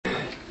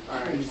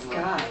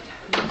God.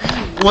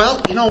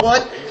 Well, you know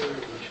what?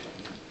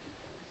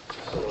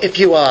 If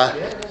you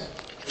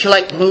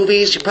like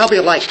movies, you probably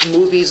like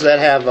movies that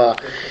have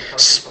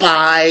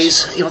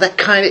spies. You know, that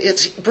kind of,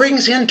 it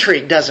brings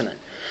intrigue, doesn't it?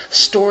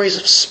 Stories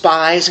of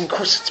spies, and of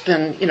course it's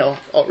been,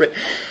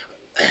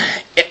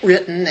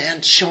 written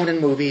and shown in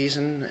movies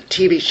and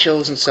TV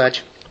shows and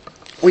such.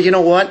 Well, you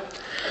know what?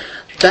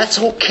 That's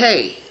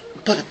okay.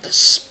 But if the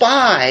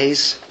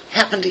spies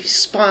happen to be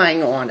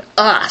spying on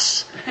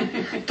us,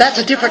 that's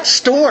a different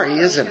story,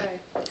 isn't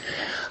it?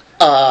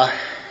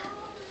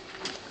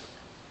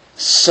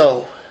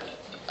 So,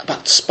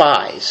 about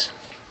spies.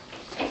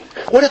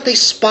 What if they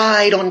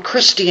spied on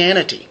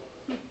Christianity?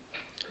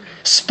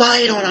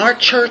 Spied on our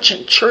church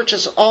and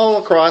churches all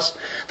across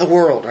the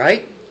world,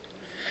 right?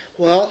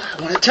 Well,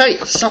 I want to tell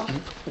you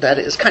something that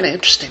is kind of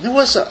interesting. There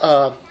was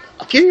a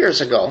few years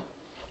ago,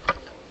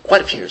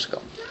 quite a few years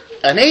ago,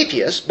 an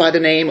atheist by the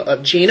name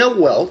of Gina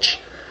Welch.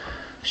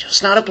 She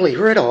was not a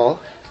believer at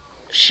all.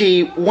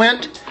 She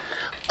went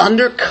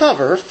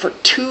undercover for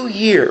 2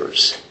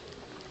 years.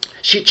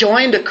 She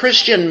joined a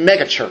Christian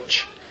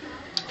megachurch.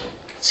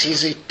 It's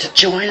easy to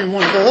join in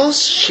one of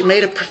those. She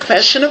made a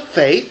profession of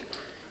faith.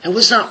 It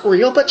was not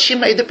real, but she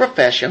made the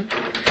profession.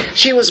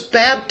 She was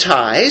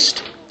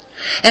baptized,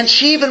 and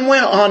she even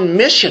went on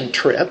mission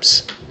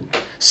trips.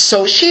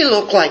 So she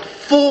looked like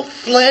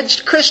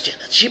full-fledged Christian.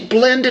 She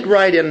blended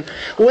right in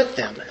with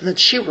them. And then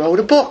she wrote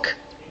a book.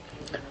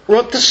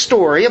 Wrote the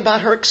story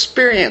about her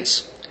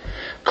experience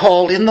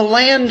called In the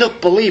Land of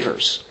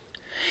Believers,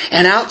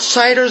 an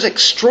outsider's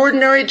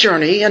extraordinary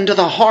journey into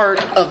the heart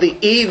of the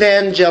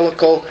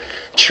evangelical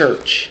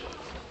church.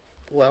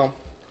 Well,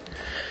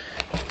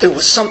 there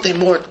was something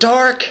more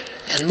dark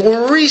and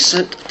more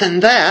recent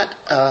than that.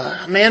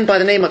 A man by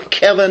the name of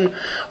Kevin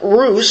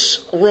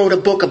Roos wrote a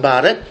book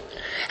about it,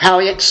 how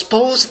he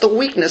exposed the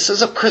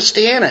weaknesses of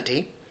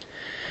Christianity.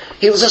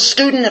 He was a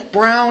student at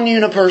Brown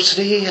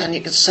University, and you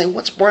can say,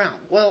 what's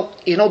Brown? Well,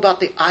 you know about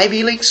the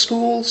Ivy League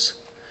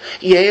schools?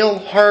 Yale,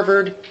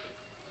 Harvard,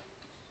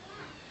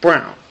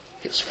 Brown.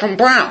 He was from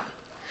Brown.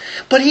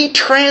 But he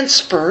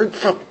transferred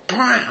from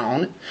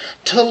Brown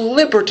to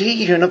Liberty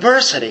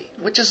University,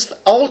 which is the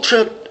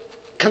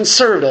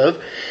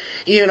ultra-conservative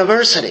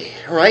university,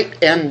 right?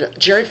 And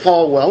Jerry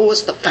Falwell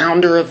was the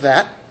founder of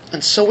that.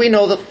 And so we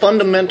know the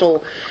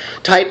fundamental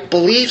type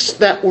beliefs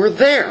that were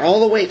there all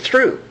the way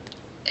through.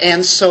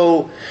 And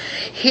so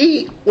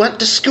he went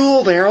to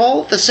school there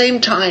all at the same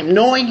time,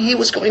 knowing he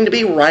was going to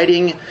be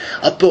writing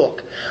a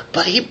book.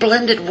 But he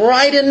blended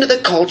right into the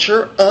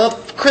culture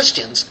of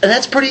Christians. And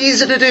that's pretty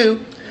easy to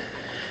do.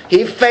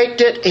 He faked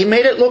it. He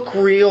made it look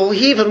real.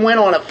 He even went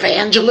on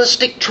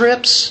evangelistic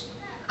trips.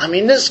 I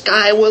mean, this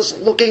guy was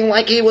looking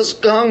like he was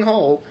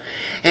gung-ho.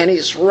 And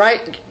he's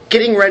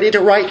getting ready to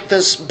write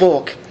this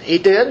book. He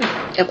did.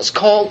 It was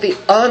called The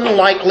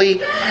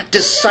Unlikely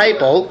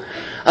Disciple,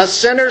 a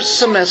sinner's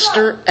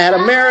semester at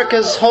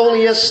America's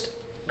holiest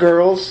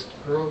girls.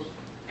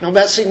 No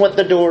messing with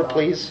the door,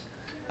 please.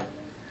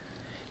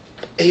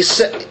 He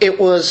said it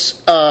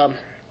was,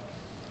 let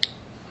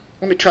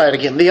me try it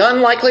again. The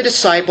Unlikely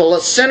Disciple,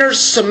 a sinner's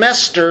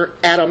semester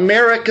at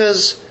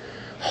America's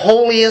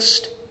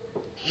holiest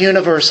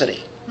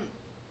university.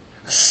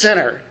 A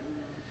sinner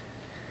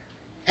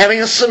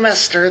having a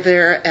semester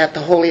there at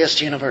the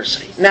holiest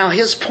university. Now,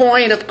 his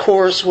point, of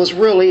course, was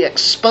really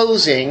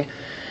exposing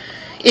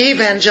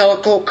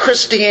evangelical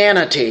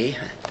Christianity,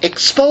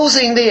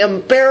 exposing the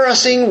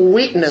embarrassing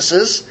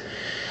weaknesses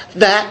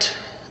that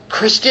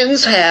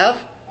Christians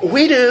have.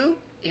 We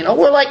do.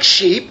 We're like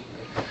sheep.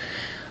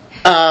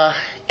 And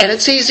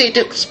it's easy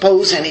to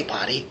expose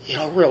anybody,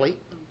 really.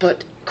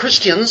 But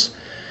Christians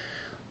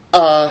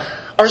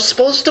are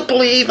supposed to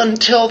believe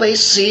until they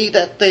see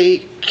that they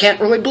can't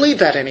really believe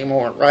that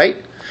anymore, right?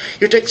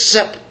 You're to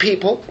accept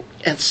people.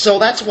 And so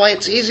that's why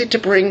it's easy to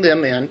bring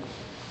them in.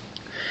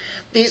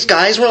 These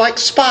guys were like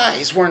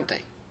spies, weren't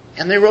they?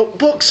 And they wrote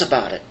books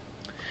about it.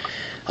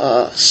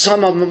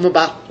 Some of them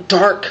about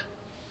dark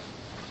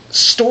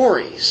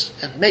stories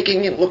and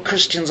making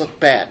Christians look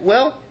bad.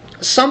 Well,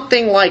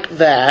 something like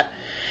that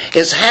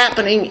is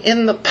happening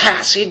in the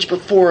passage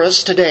before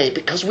us today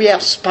because we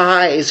have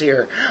spies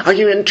here. Are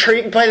you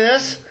intrigued by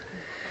this?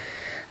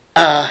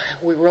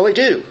 We really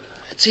do.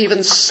 It's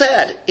even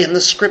said in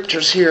the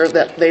scriptures here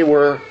that they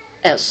were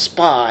as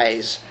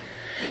spies.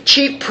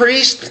 Chief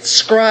priests and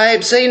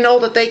scribes, they know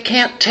that they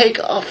can't take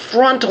a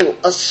frontal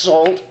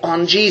assault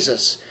on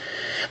Jesus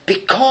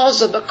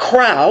because of the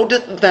crowd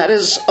that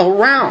is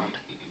around.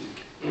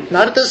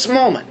 Not at this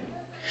moment.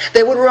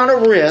 They would run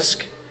a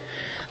risk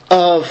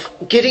of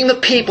getting the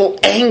people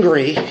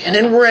angry and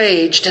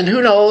enraged, and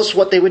who knows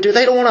what they would do.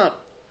 They don't want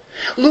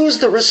to lose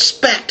the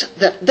respect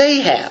that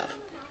they have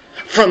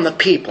from the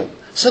people.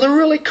 So they're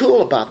really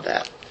cool about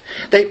that.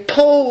 They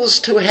pose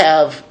to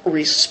have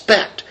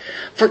respect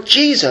for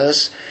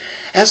Jesus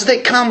as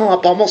they come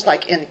up almost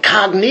like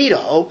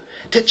incognito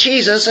to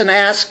Jesus and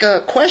ask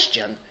a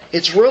question.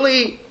 It's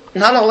really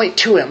not only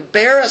to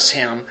embarrass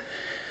him,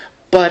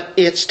 but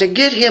it's to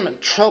get him in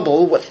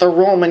trouble with the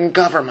Roman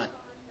government.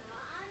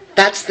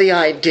 That's the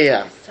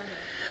idea.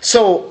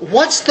 So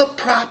what's the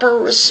proper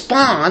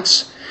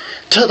response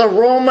to the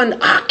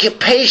Roman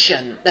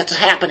occupation that's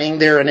happening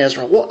there in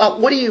Israel?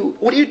 What do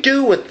you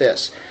do with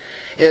this?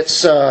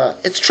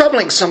 It's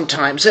troubling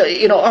sometimes.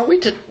 Are we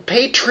to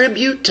pay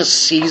tribute to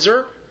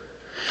Caesar?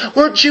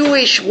 We're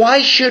Jewish.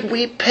 Why should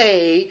we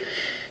pay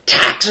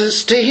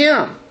taxes to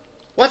him?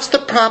 What's the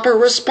proper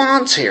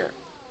response here?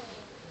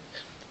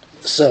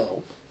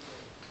 So,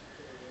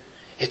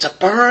 it's a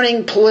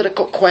burning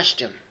political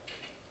question.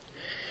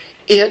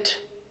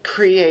 It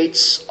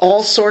creates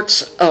all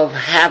sorts of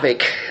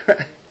havoc.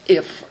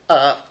 If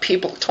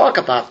people talk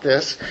about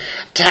this,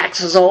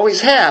 taxes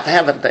always have,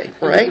 haven't they?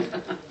 Right?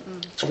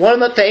 It's one of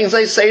the things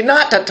they say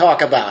not to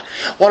talk about.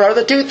 What are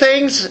the two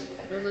things?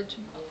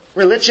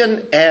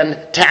 Religion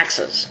and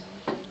taxes.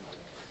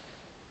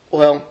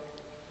 Well,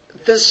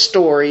 this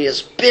story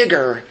is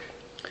bigger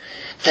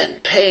than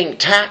paying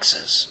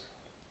taxes.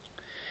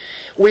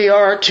 We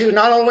are to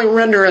not only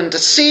render unto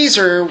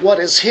Caesar what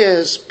is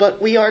his,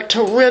 but we are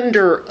to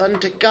render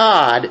unto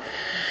God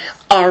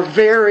our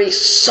very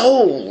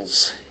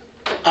souls.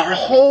 Our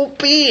whole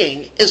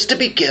being is to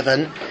be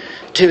given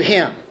to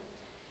him.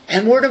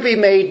 And we're to be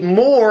made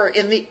more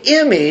in the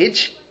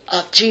image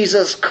of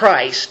Jesus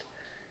Christ.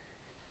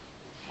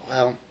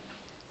 Well,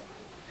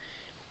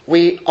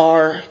 we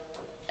are,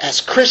 as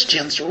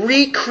Christians,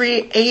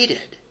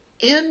 recreated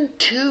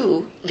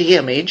into the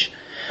image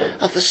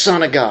of the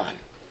Son of God.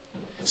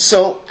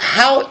 So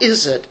how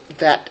is it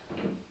that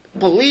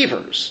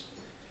believers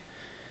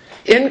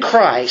in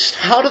Christ,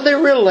 how do they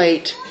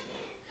relate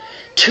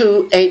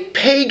to a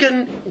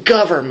pagan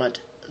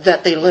government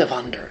that they live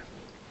under?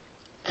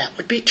 That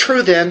would be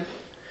true then.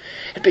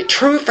 It'd be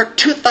true for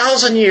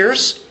 2,000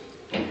 years,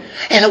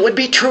 and it would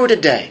be true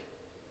today.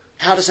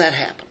 How does that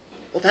happen?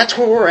 Well, that's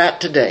where we're at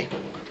today.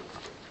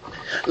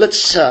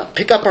 Let's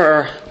pick up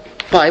our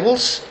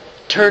Bibles,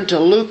 turn to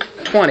Luke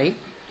 20.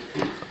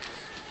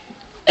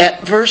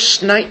 At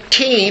verse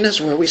 19 is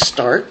where we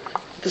start.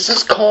 This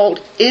is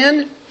called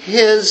In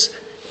His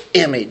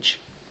Image.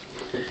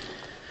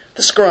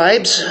 The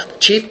scribes, the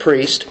chief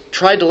priest,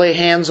 tried to lay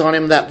hands on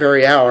him that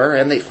very hour,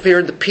 and they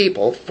feared the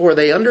people, for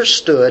they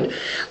understood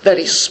that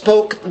he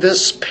spoke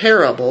this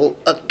parable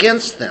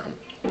against them.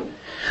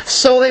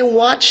 So they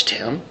watched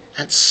him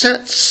and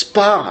sent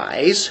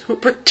spies who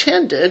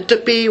pretended to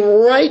be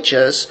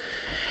righteous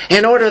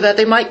in order that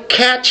they might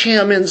catch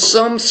him in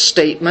some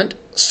statement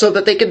so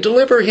that they could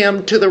deliver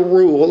him to the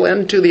rule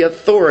and to the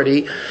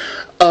authority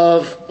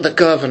of the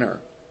governor.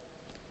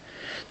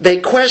 They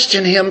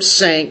questioned him,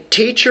 saying,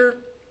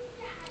 "Teacher,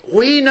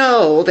 we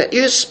know that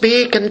you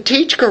speak and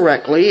teach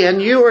correctly,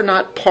 and you are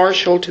not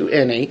partial to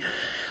any,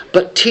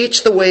 but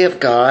teach the way of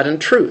God in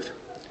truth.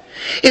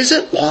 Is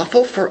it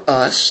lawful for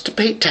us to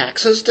pay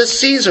taxes to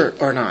Caesar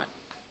or not?"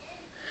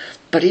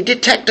 But he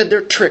detected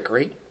their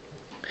trickery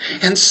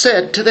and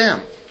said to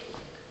them,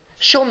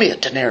 "Show me a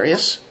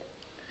denarius.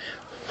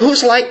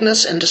 Whose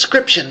likeness and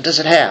description does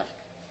it have?"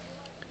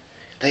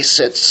 They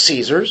said,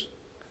 "Caesar's."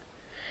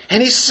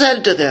 And he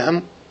said to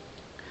them,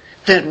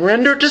 "Then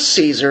render to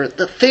Caesar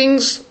the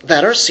things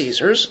that are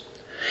Caesar's,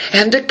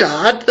 and to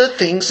God the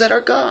things that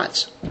are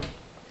God's."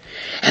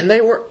 And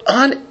they were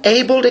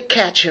unable to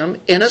catch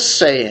him in a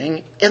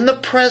saying in the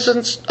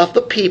presence of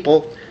the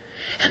people,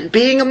 and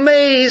being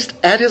amazed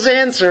at his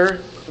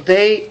answer,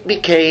 they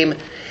became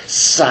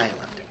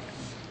silent.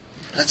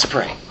 Let's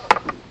pray.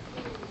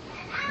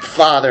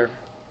 Father,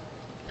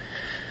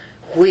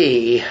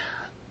 we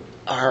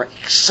are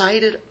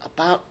excited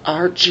about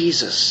our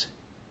Jesus.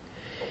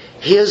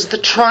 He is the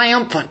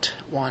triumphant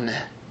one.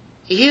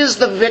 He is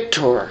the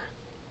victor.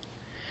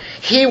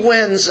 He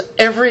wins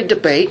every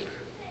debate.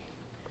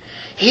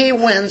 He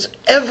wins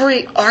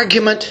every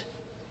argument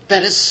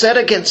that is set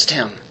against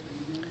him.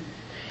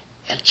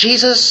 And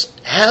Jesus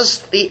has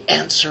the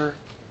answer,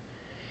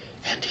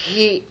 and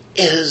He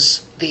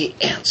is the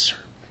answer.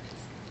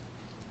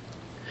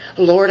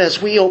 Lord, as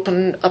we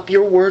open up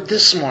Your Word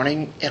this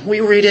morning and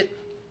we read it,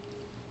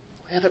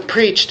 we have it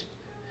preached,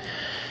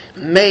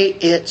 may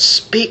it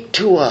speak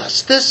to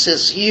us. This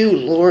is You,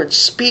 Lord,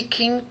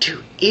 speaking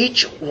to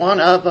each one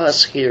of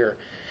us here.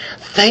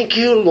 Thank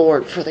You,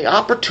 Lord, for the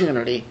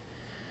opportunity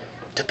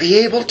to be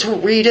able to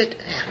read it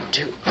and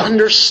to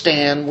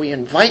understand. We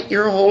invite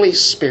Your Holy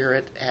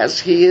Spirit, as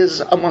He is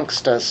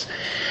amongst us,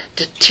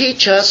 to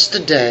teach us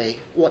today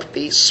what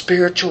these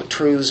spiritual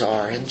truths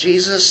are. In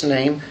Jesus'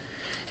 name,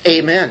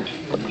 amen.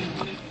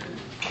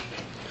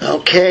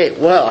 Okay,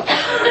 well,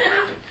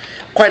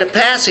 quite a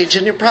passage,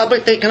 and you're probably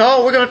thinking,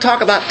 oh, we're going to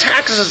talk about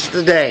taxes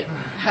today.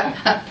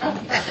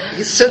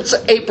 Since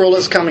April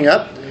is coming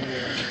up.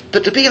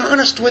 But to be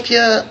honest with you,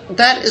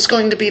 that is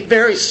going to be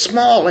very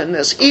small in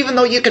this, even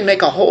though you can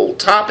make a whole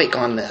topic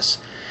on this.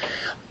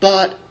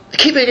 But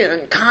keeping it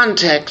in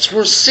context,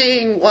 we're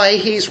seeing why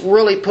he's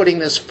really putting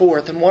this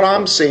forth. And what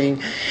I'm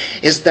seeing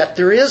is that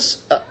there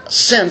is a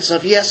sense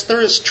of, yes,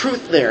 there is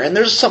truth there. And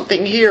there's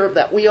something here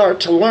that we are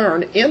to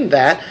learn in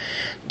that,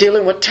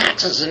 dealing with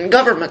taxes and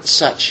government and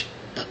such.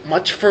 But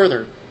much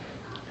further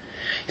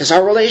is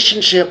our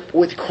relationship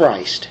with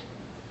Christ.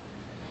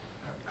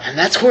 And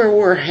that's where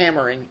we're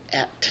hammering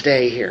at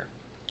today here.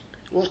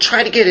 We'll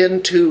try to get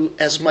into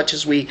as much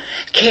as we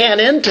can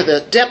into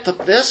the depth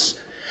of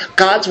this.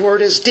 God's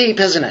Word is deep,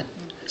 isn't it?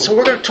 So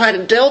we're going to try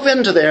to delve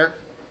into there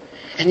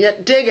and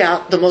yet dig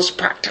out the most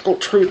practical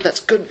truth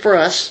that's good for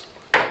us.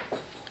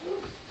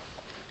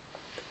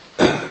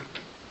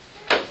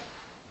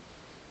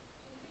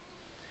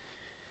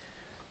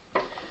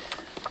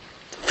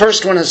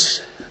 First one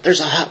is, there's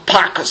a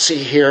hypocrisy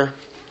here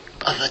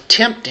of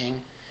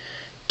attempting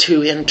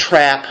to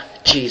entrap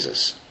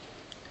Jesus.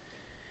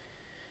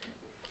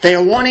 They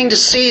are wanting to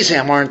seize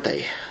him, aren't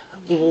they?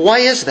 Why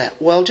is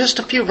that? Well, just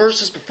a few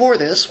verses before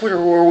this,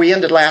 where we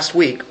ended last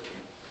week,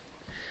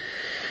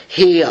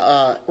 he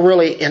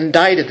really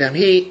indicted them.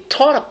 He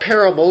taught a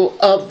parable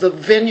of the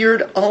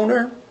vineyard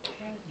owner.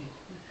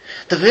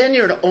 The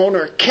vineyard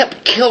owner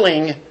kept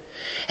killing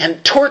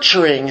and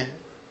torturing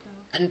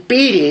and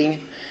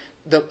beating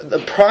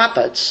the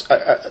prophets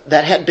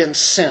that had been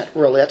sent.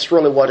 Really, that's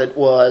really what it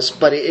was.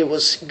 But it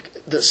was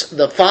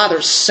the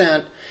father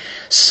sent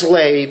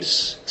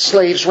slaves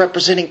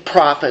representing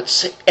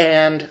prophets,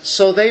 and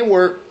so they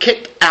were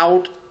kicked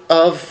out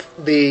of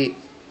the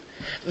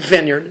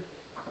vineyard,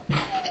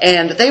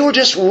 and they were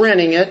just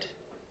renting it,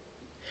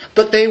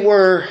 but they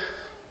were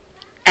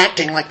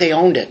acting like they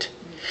owned it.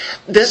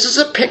 This is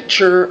a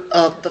picture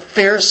of the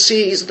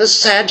Pharisees, the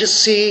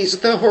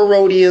Sadducees, the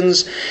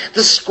Herodians,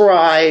 the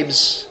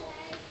scribes,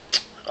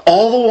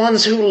 all the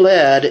ones who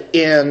led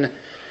in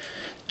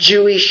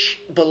Jewish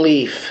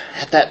belief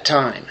at that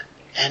time.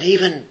 And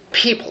even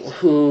people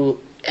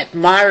who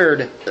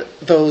admired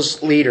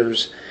those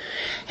leaders.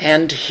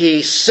 And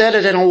he said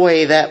it in a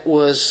way that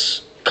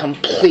was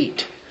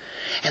complete.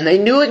 And they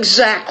knew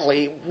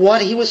exactly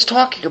what he was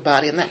talking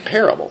about in that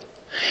parable.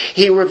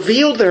 He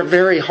revealed their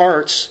very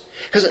hearts.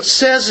 Because it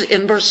says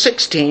in verse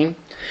 16,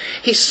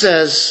 he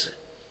says,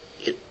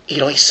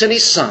 he sent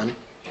his son,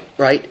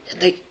 right?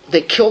 And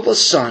they killed the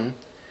son.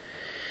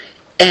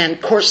 And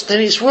of course, then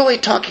he's really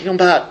talking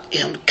about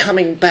him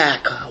coming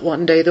back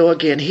one day, though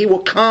again. He will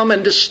come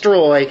and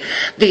destroy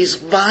these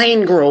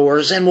vine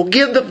growers and will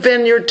give the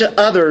vineyard to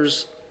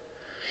others.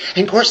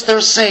 And of course, they're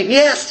saying,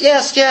 yes,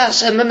 yes,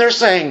 yes. And then they're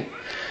saying,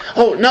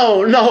 oh,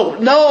 no, no,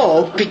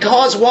 no.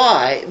 Because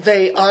why?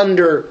 They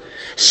understood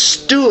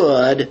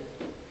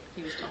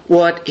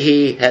what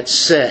he had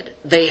said.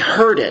 They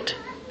heard it.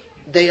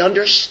 They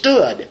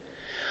understood.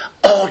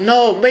 Oh,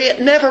 no, may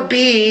it never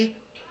be.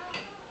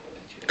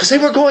 Because they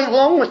were going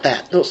along with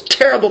that. Those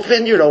terrible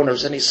vineyard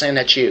owners. And he's saying,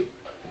 that's you.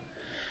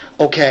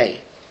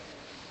 Okay.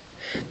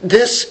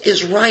 This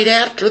is right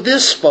after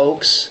this,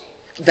 folks,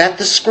 that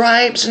the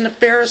scribes and the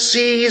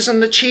Pharisees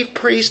and the chief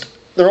priest,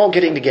 they're all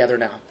getting together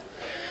now.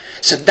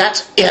 So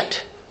that's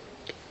it.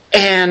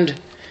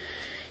 And,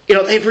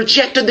 they've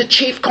rejected the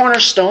chief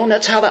cornerstone.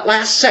 That's how that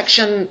last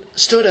section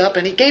stood up.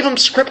 And he gave them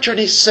scripture and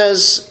he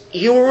says,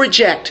 you will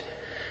reject.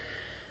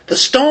 The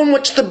stone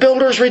which the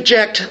builders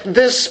reject,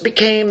 this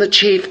became the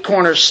chief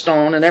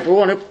cornerstone, and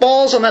everyone who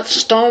falls on that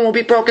stone will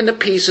be broken to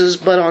pieces,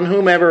 but on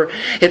whomever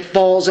it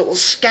falls, it will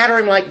scatter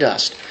him like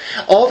dust.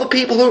 All the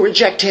people who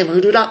reject him, who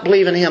do not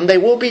believe in him, they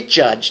will be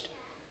judged.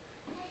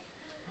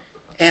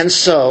 And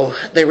so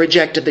they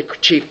rejected the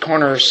chief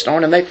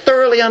cornerstone, and they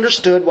thoroughly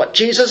understood what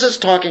Jesus is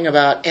talking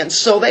about, and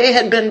so they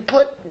had been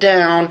put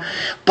down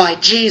by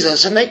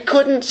Jesus, and they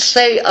couldn't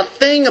say a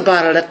thing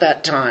about it at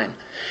that time.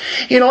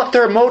 You know what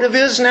their motive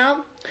is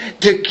now?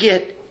 To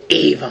get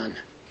even.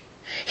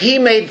 He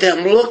made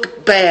them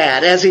look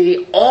bad, as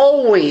he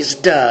always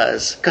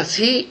does, because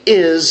he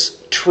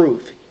is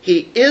truth.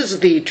 He is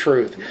the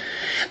truth.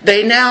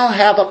 They now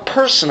have a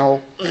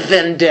personal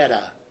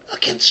vendetta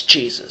against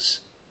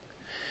Jesus.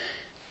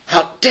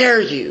 How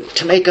dare you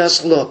to make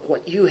us look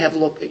what you have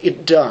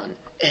done.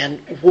 And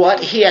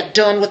what he had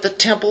done with the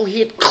temple, he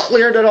had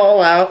cleared it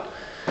all out.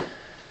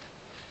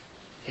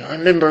 You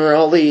remember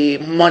all the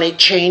money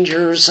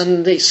changers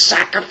and the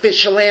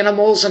sacrificial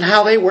animals and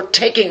how they were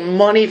taking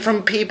money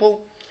from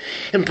people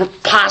in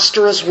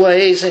preposterous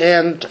ways,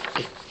 and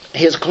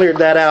he has cleared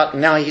that out,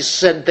 and now he's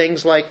said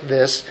things like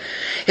this.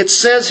 It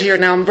says here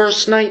now in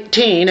verse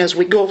 19, as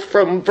we go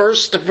from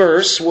verse to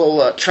verse,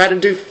 we'll try to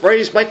do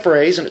phrase by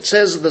phrase, and it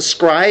says the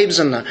scribes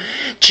and the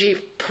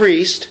chief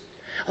priest.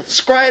 The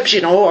scribes,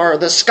 are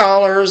the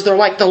scholars, they're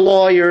like the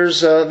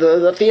lawyers,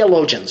 the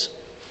theologians.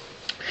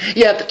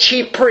 Yet the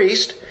chief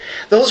priest,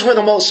 those were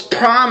the most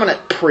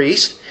prominent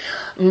priests.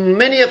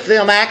 Many of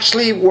them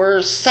actually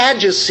were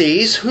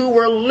Sadducees who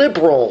were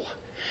liberal.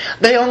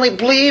 They only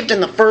believed in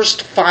the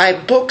first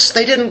 5 books.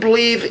 They didn't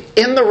believe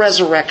in the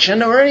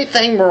resurrection or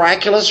anything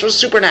miraculous or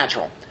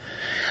supernatural.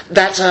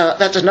 That's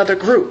another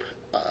group.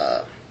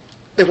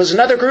 There was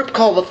another group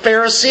called the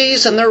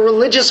Pharisees, and they're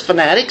religious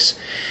fanatics.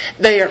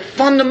 They are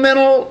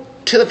fundamental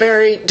to the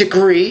very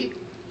degree,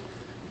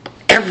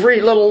 every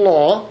little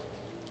law.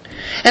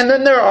 And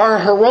then there are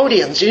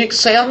Herodians. You can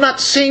say, I'm not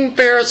seeing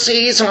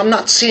Pharisees and I'm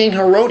not seeing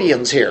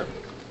Herodians here.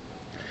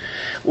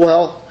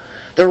 Well,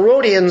 the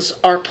Herodians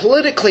are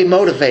politically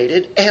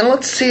motivated, and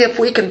let's see if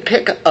we can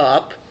pick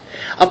up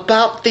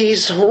about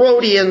these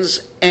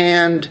Herodians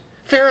and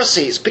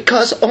Pharisees,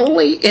 because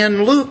only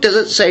in Luke does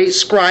it say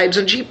scribes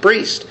and chief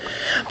priests.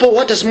 But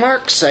what does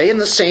Mark say in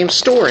the same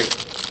story?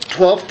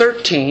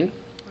 12:13.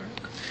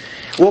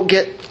 We'll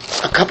get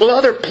a couple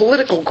other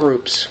political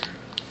groups.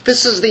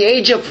 This is the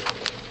age of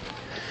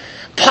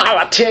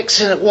politics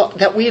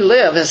that we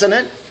live, isn't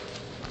it?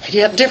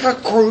 You have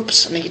different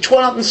groups, and each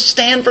one of them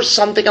stand for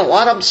something. A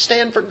lot of them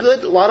stand for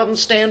good, a lot of them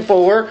stand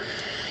for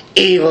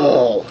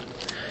evil.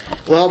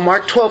 Well,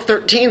 Mark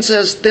 12:13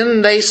 says,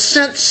 then they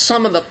sent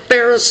some of the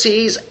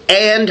Pharisees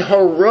and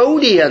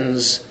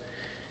Herodians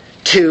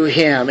to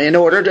him in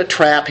order to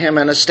trap him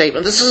in a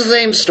statement. This is the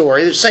same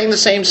story. They're saying the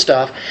same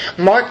stuff.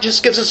 Mark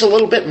just gives us a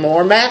little bit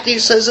more. Matthew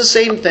says the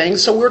same thing.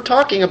 So we're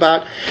talking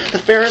about the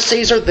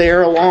Pharisees are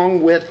there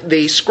along with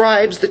the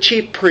scribes, the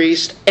chief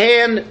priests,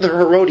 and the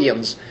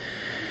Herodians.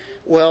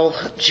 Well,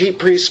 chief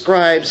priests,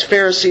 scribes,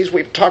 Pharisees,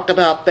 we've talked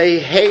about, they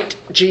hate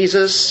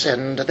Jesus,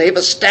 and they've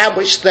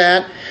established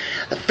that.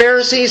 The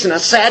Pharisees and the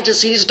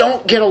Sadducees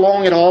don't get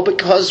along at all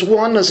because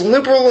one is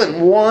liberal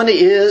and one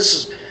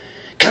is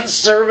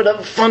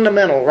conservative,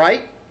 fundamental,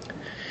 right?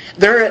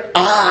 They're at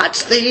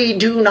odds. They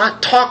do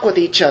not talk with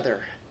each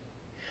other.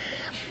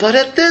 But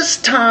at this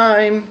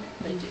time,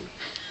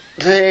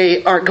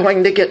 they are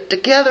going to get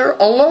together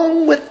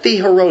along with the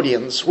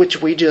Herodians,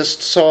 which we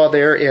just saw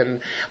there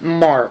in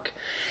Mark.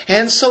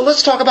 And so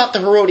let's talk about the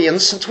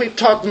Herodians, since we've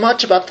talked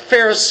much about the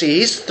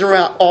Pharisees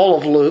throughout all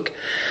of Luke.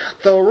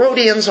 The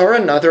Herodians are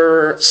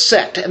another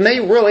sect, and they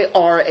really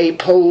are a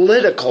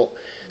political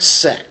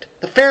sect.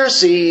 The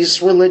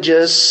Pharisees,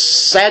 religious,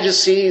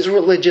 Sadducees,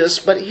 religious,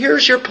 but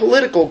here's your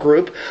political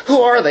group.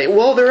 Who are they?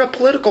 Well, they're a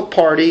political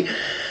party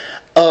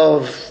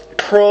of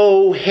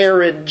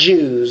pro-Herod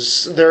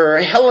Jews.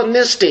 They're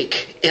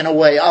Hellenistic in a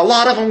way. A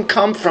lot of them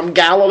come from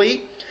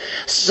Galilee.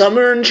 Some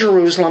are in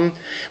Jerusalem.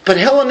 But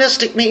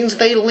Hellenistic means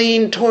they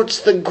lean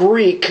towards the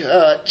Greek,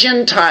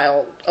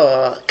 Gentile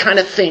kind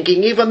of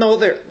thinking. Even though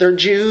they're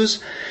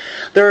Jews,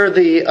 they're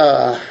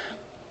the,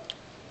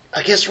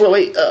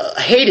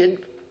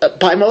 hated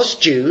by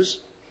most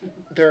Jews.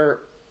 They're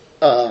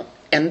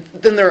named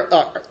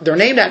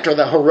after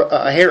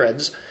the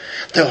Herods,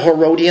 the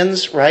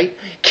Herodians, right?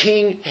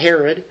 King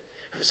Herod.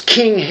 It was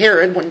King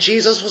Herod when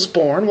Jesus was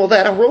born. Well,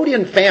 that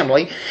Herodian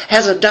family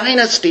has a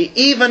dynasty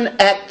even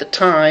at the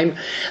time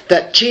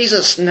that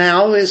Jesus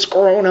now is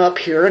grown up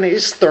here in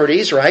his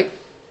 30s, right?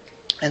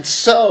 And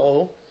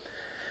so,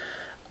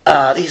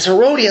 these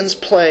Herodians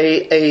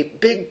play a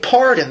big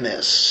part in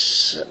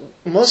this.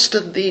 Most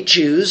of the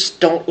Jews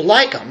don't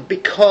like them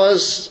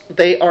because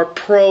they are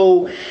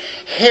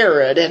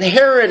pro-Herod. And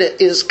Herod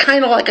is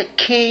kind of like a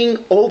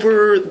king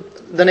over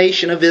the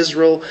nation of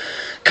Israel,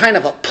 kind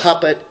of a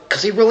puppet,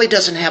 because he really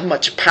doesn't have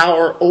much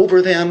power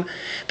over them,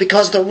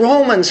 because the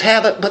Romans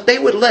have it, but they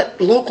would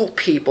let local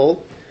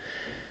people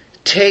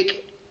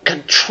take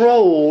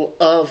control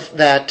of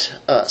that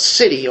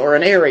city or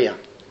an area.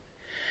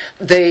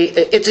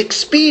 It's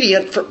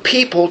expedient for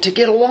people to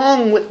get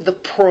along with the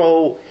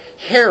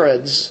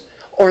pro-Herods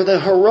or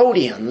the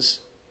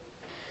Herodians.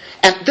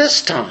 At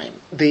this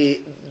time,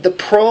 the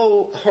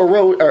pro-Herods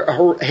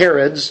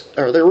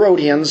or the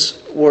Herodians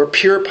were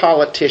pure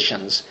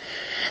politicians.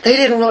 They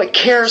didn't really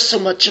care so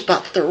much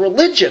about the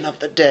religion of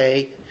the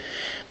day,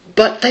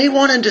 but they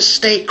wanted to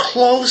stay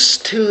close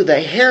to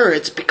the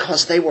Herods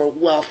because they were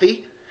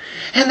wealthy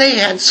and they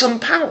had some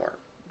power.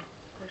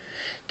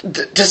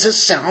 Does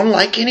this sound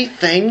like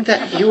anything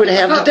that you would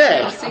have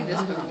today?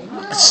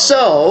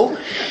 So,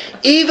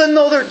 even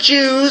though they're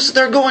Jews,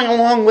 they're going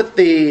along with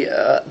the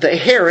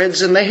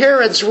Herods, and the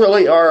Herods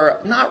really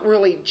are not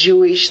really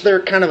Jewish.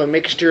 They're kind of a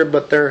mixture,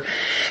 but they're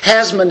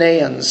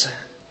Hasmoneans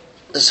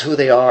is who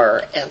they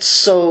are, and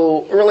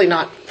so really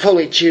not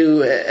fully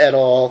Jew at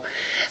all.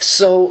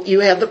 So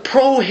you have the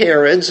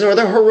pro-Herods or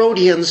the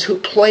Herodians who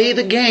play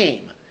the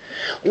game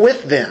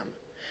with them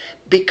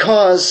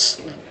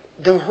because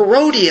the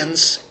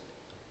Herodians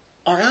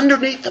are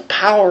underneath the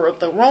power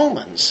of the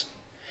Romans.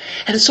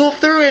 And so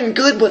if they're in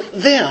good with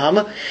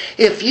them,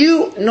 if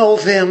you know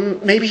them,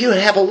 maybe you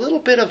have a little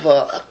bit of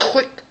a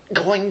clique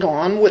going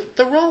on with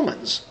the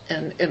Romans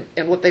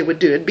and what they would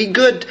do. It'd be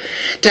good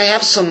to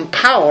have some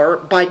power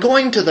by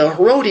going to the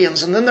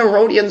Herodians, and then the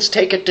Herodians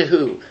take it to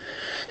who?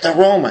 The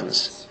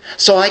Romans.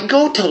 So I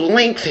go to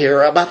length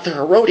here about the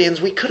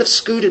Herodians. We could have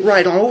scooted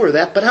right on over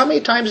that, but how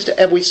many times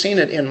have we seen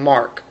it in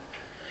Mark?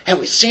 Have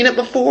we seen it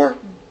before?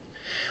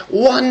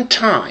 One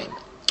time.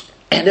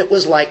 And it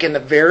was like in the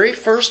very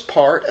first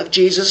part of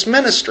Jesus'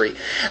 ministry.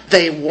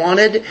 They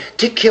wanted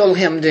to kill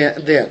him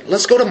then.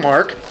 Let's go to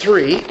Mark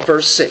 3,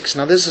 verse 6.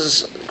 Now this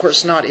is, of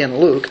course, not in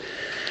Luke,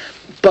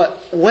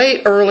 but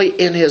way early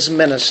in his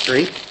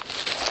ministry,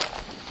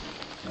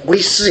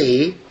 we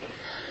see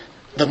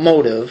the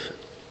motive.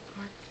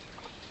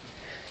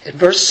 In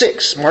verse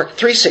 6, Mark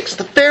 3:6,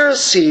 the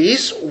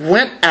Pharisees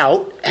went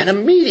out and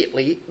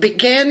immediately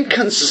began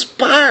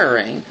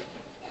conspiring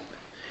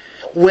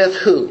with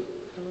who?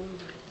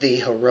 The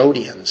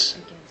Herodians.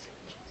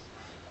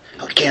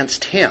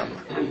 Against him.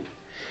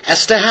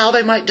 As to how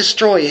they might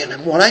destroy him.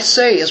 And what I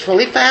say is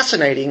really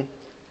fascinating.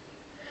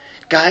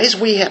 Guys,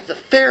 we have the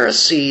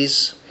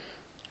Pharisees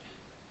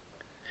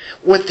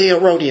with the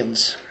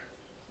Herodians.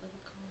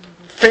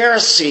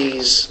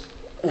 Pharisees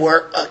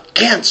were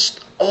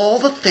against all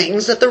the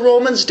things that the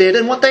Romans did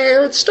and what the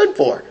Herod stood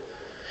for.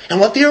 And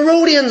what the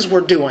Herodians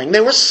were doing. They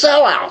were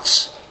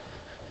sellouts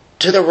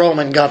to the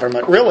Roman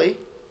government, really.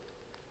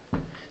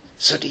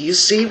 So do you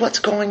see what's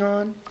going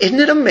on? Isn't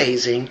it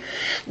amazing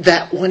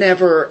that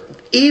whenever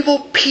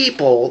evil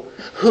people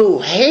who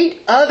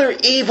hate other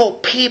evil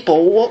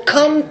people will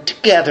come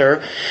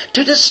together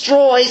to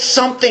destroy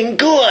something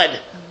good?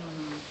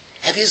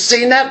 Have you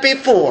seen that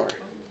before?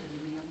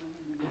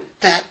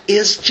 That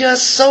is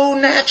just so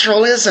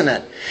natural, isn't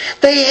it?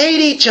 They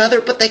hate each other,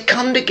 but they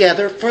come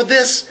together for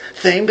this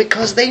thing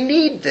because they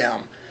need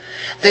them.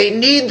 They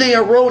need the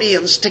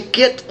Herodians to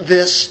get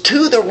this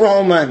to the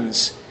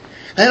Romans.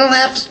 They don't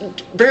have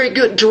very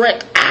good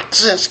direct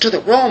access to the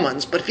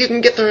Romans, but if you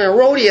can get the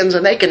Herodians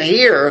and they can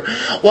hear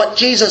what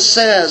Jesus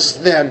says,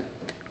 then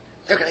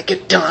they're going to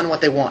get done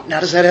what they want.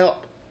 Now, does that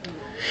help?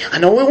 I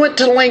know we went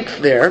to length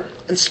there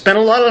and spent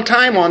a lot of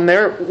time on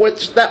there,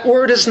 which that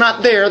word is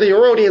not there, the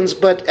Herodians,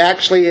 but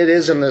actually it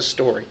is in this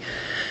story.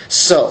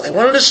 So, they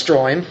want to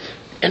destroy him,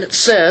 and it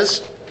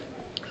says,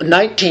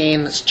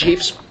 19, the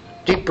chief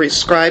priests,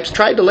 scribes,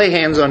 tried to lay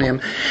hands on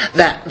him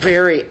that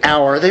very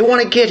hour. They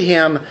want to get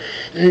him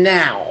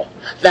now,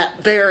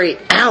 that very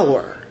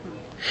hour.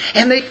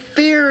 And they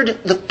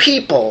feared the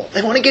people.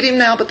 They want to get him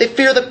now, but they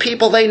fear the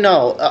people they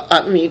know.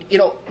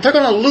 They're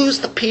going to lose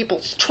the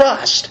people's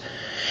trust.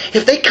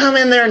 If they come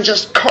in there and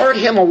just cart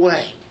him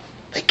away,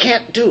 they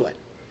can't do it.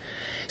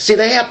 See,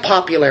 they have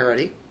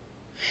popularity.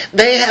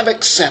 They have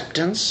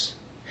acceptance.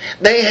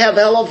 They have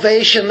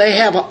elevation. They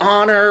have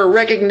honor,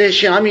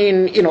 recognition.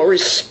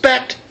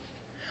 Respect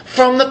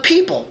from the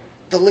people.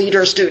 The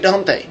leaders do,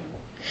 don't they?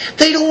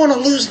 They don't want to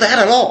lose that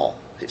at all,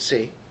 you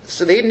see.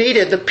 So they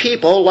needed the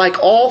people like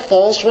all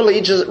false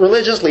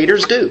religious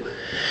leaders do.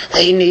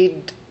 They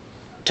need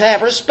to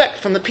have respect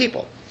from the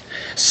people.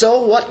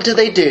 So what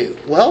do?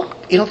 Well,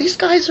 these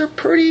guys are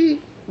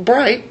pretty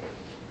bright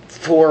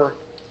for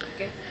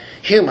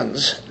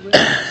humans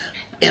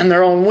in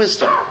their own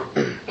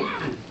wisdom.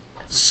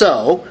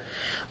 So,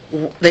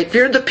 they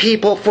feared the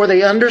people, for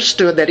they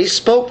understood that he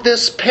spoke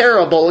this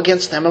parable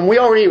against them. And we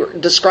already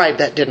described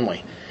that, didn't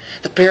we?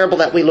 The parable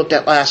that we looked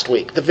at last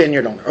week, the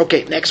vineyard owner.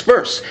 Okay, next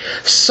verse.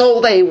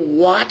 So they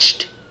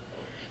watched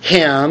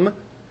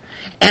him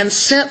and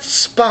sent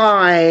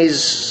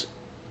spies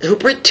who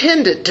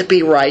pretended to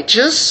be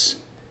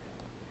righteous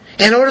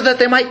in order that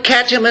they might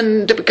catch him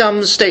and to become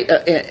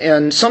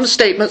in some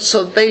statements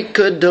so they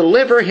could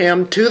deliver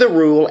him to the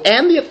rule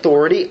and the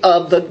authority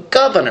of the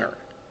governor.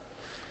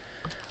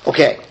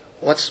 Okay,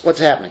 what's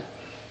happening?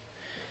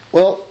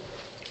 Well,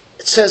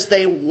 it says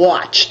they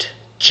watched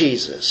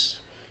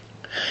Jesus.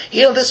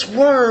 This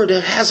word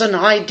has an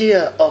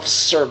idea of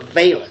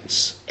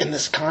surveillance in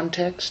this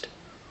context.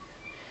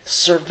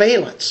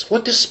 Surveillance.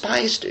 What do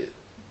spies do?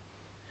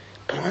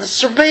 Put on a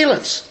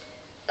surveillance.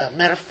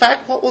 Matter of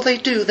fact, what will they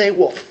do? They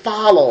will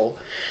follow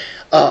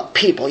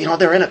people.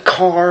 They're in a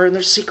car and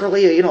they're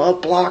secretly, a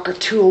block or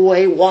two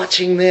away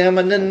watching them,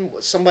 and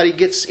then somebody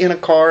gets in a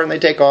car and they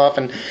take off,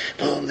 and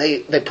boom, they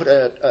put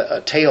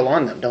a tail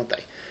on them, don't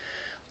they?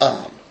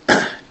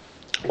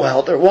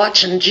 Well, they're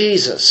watching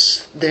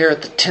Jesus there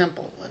at the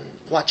temple and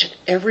watching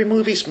every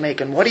move he's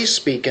making, what he's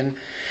speaking.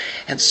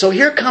 And so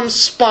here comes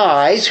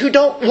spies who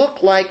don't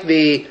look like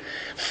the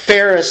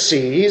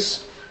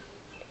Pharisees.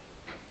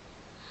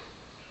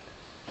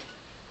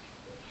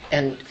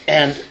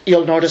 And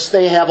you'll notice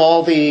they have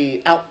all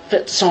the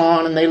outfits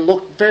on and they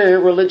look very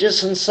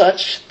religious and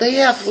such. They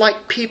have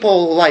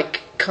people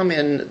come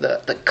in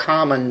the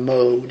common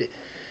mode.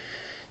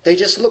 They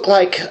just look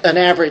like an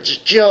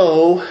average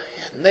Joe,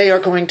 and they are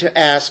going to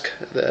ask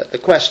the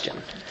question.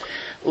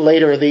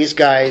 Later, these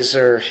guys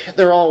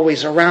they're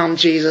always around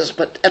Jesus,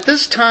 but at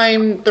this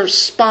time, they're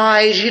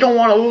spies. You don't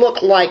want to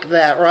look like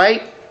that,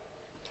 right?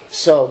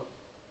 So,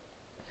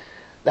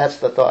 that's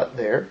the thought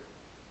there.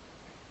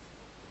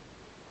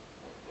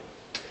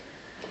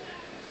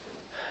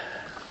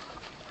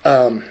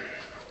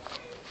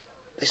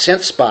 They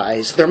sent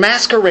spies. They're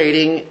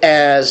masquerading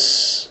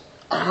as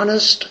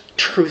honest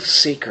truth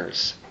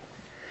seekers.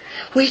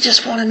 We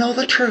just want to know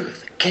the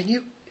truth. Can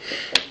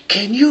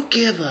you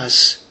give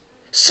us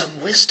some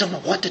wisdom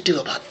of what to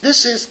do about it?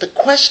 This is the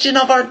question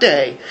of our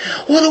day.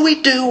 What do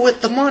we do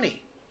with the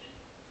money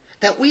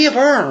that we have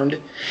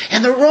earned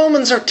and the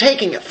Romans are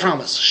taking it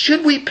from us?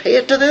 Should we pay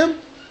it to them?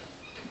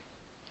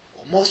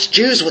 Well, most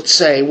Jews would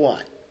say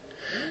what?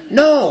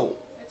 No.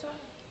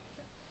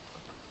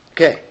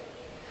 Okay.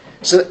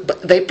 So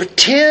but they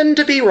pretend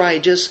to be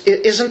righteous.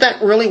 Isn't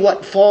that really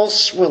what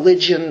false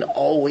religion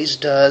always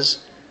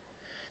does?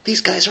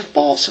 These guys are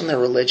false in their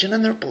religion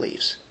and their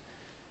beliefs.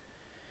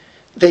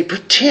 They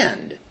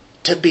pretend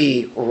to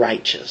be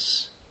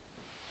righteous.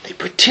 They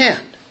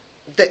pretend.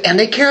 And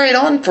they carry it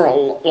on for a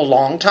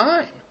long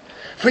time.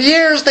 For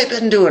years they've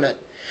been doing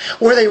it.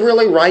 Were they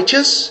really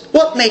righteous?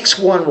 What makes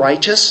one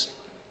righteous?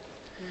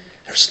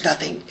 There's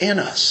nothing in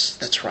us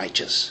that's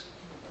righteous.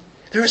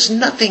 There is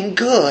nothing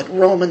good,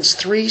 Romans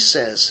 3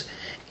 says,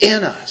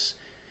 in us.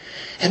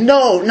 And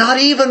no, not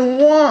even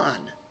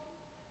one.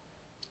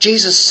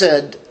 Jesus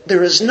said,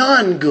 there is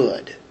none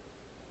good.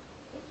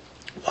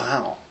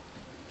 Wow.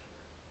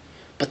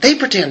 But they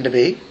pretend to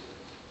be.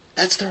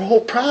 That's their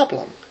whole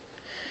problem.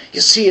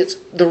 You see, it's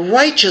the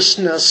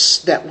righteousness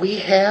that we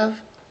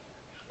have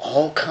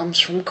all comes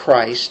from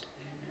Christ.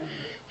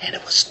 And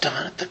it was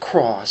done at the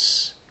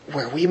cross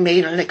where we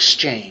made an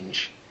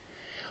exchange.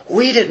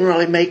 We didn't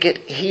really make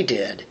it. He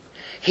did.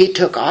 He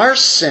took our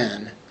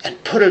sin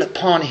and put it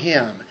upon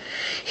Him.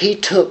 He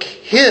took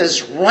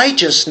His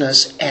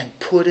righteousness and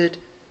put it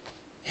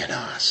in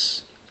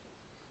us.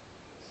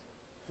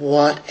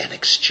 What an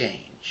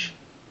exchange.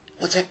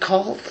 What's that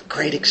called? The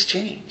great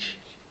exchange.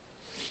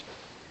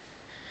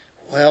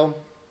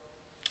 Well,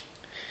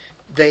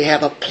 they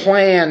have a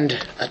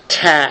planned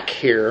attack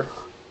here.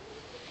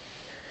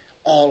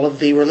 All of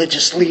the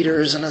religious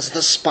leaders and as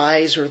the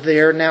spies are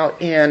there. Now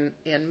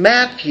in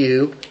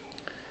Matthew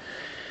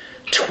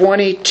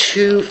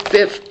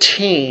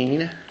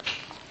 22:15,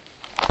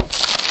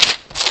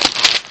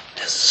 as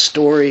the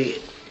story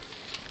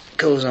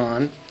goes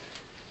on,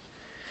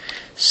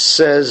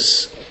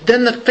 says,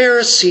 then the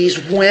Pharisees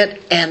went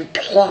and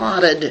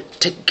plotted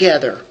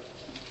together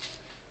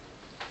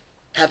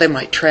how they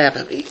might trap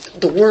him.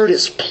 The word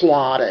is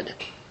plotted.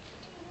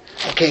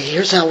 Okay,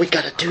 here's how we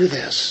got to do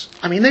this.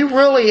 I mean, they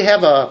really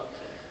have a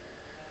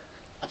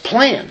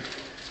plan.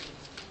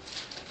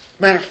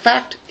 Matter of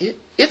fact,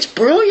 it's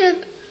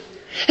brilliant.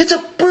 It's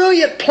a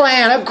brilliant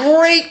plan, a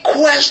great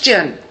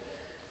question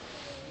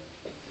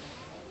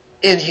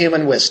in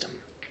human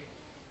wisdom.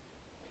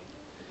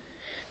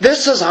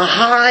 This is a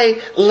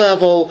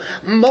high-level,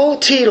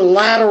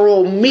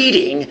 multilateral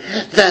meeting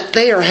that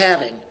they are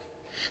having.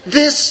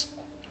 This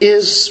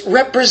is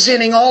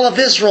representing all of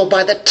Israel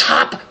by the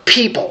top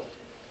people.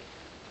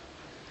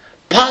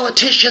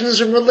 Politicians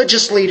and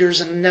religious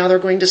leaders, and now they're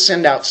going to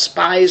send out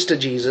spies to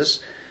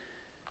Jesus.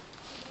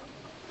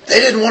 They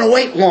didn't want to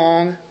wait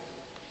long.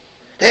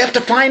 They have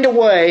to find a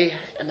way,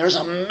 and there's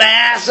a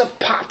massive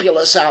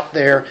populace out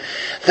there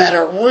that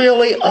are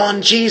really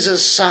on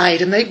Jesus'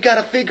 side, and they've got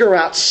to figure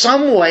out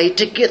some way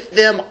to get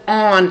them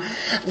on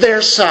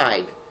their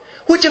side,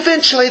 which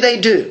eventually they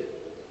do.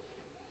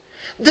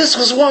 This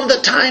was one of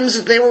the times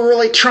that they were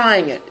really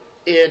trying it.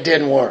 It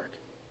didn't work.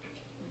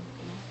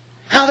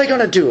 How are they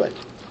going to do it?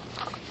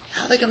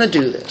 How are they going to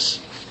do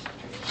this?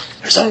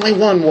 There's only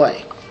one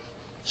way.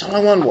 There's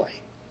only one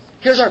way.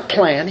 Here's our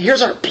plan.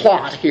 Here's our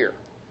plot here.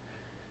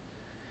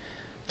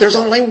 There's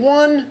only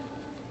one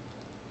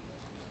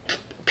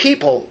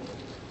people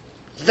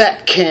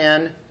that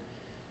can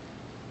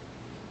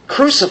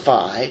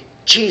crucify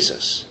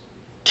Jesus,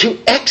 to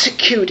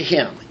execute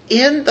Him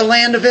in the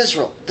land of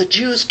Israel. The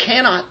Jews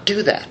cannot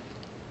do that.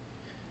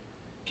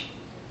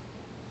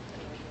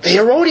 The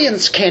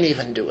Herodians can't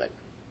even do it.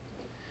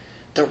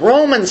 The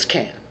Romans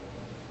can.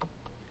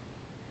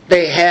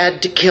 They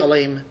had to kill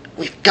Him.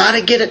 We've got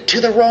to get it to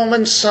the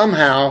Romans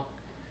somehow.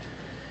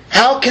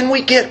 How can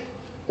we get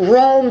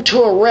Rome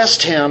to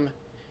arrest Him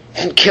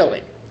and kill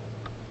Him?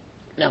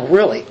 Now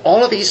really,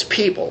 all of these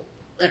people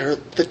that are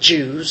the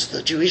Jews,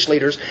 the Jewish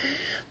leaders,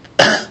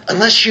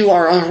 unless you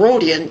are a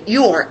Herodian,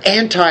 you are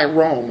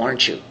anti-Rome,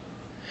 aren't you?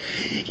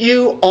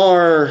 You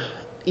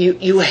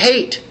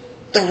hate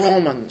the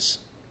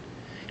Romans.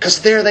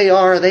 Because there they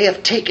are, they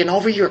have taken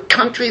over your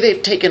country,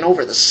 they've taken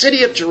over the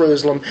city of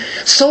Jerusalem.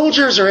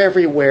 Soldiers are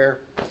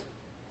everywhere.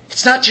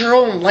 It's not your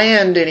own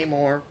land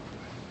anymore.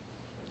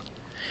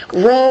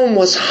 Rome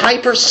was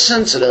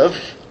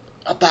hypersensitive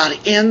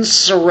about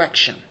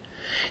insurrection.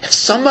 If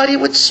somebody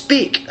would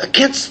speak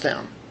against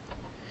them,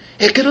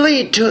 it could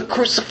lead to a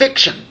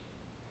crucifixion,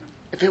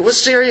 if it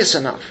was serious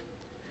enough.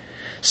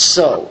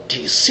 So, do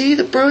you see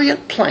the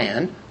brilliant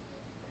plan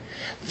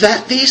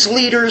that these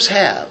leaders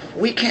have?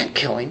 We can't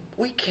kill Him.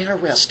 We can't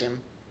arrest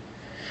Him.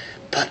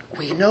 But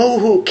we know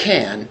who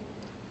can.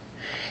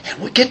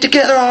 And we get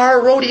together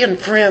our Herodian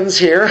friends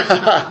here,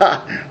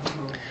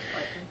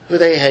 who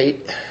they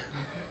hate.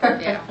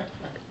 Yeah.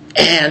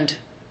 And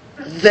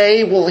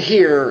they will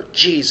hear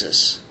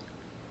Jesus.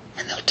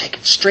 And they'll take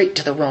it straight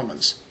to the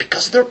Romans.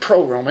 Because they're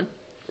pro-Roman,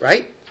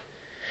 right?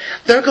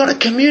 They're going to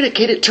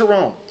communicate it to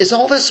Rome. Is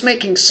all this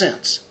making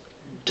sense?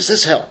 Does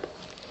this help?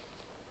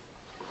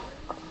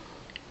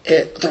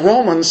 The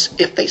Romans,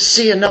 if they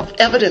see enough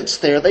evidence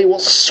there, they will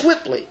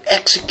swiftly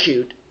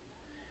execute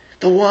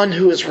the one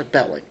who is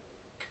rebelling.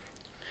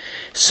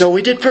 So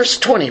we did verse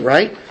 20,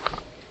 right?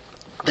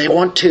 They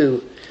want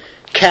to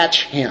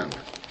catch Him.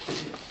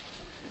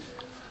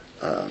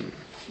 Did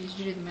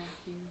you do the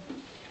Matthew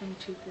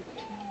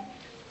 22:15?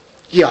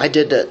 Yeah, I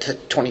did that to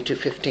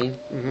 22:15.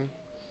 Mm-hmm.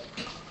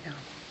 Yeah.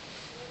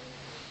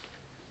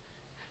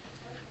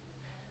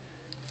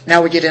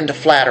 Now we get into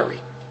flattery.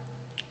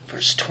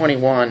 Verse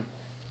 21.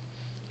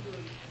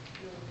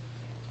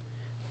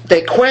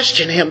 They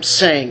question Him,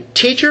 saying,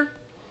 Teacher,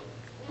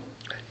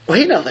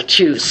 we know that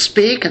you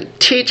speak and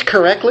teach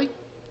correctly,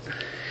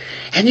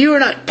 and you are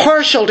not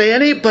partial to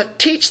any, but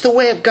teach the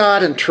way of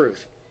God in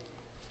truth.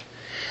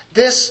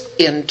 This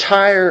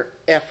entire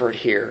effort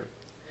here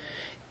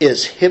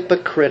is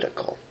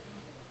hypocritical.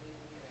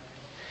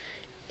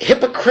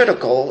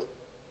 Hypocritical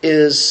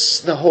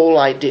is the whole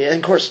idea. And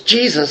of course,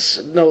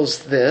 Jesus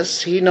knows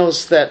this. He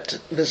knows that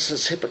this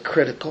is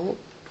hypocritical.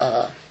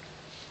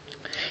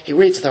 He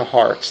reads their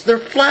hearts. They're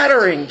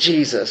flattering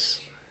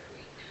Jesus.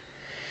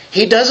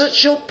 He doesn't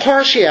show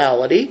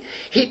partiality.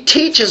 He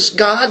teaches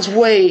God's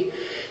way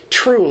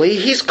truly.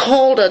 He's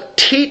called a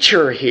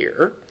teacher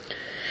here.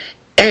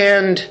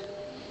 And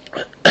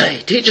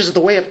he teaches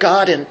the way of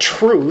God in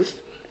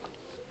truth.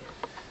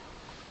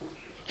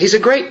 He's a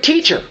great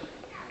teacher,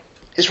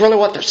 is really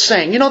what they're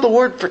saying. You know the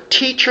word for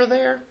teacher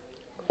there?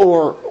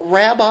 Or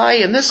rabbi,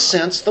 in this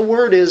sense, the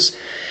word is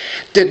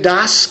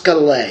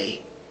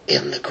didaskale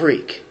in the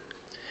Greek.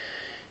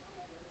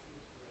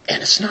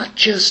 And it's not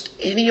just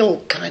any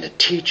old kind of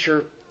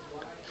teacher.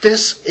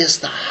 This is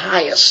the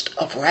highest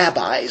of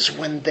rabbis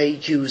when they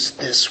use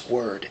this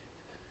word.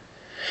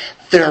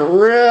 They're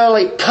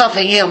really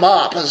puffing him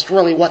up is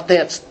really what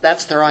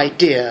that's their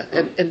idea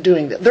in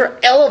doing that. They're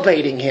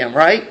elevating him,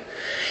 right?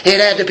 It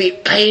had to be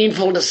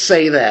painful to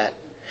say that.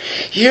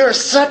 You're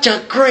such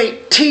a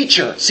great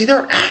teacher. See,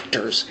 they're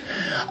actors.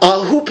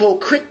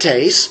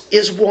 Hypocrites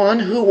is one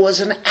who was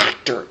an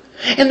actor.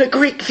 In the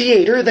Greek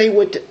theater, they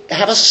would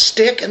have a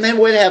stick and then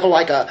would have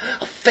like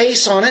a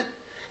face on it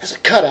as a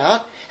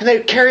cutout, and they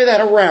would carry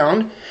that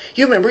around.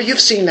 You remember, you've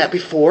seen that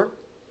before.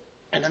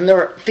 And in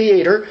their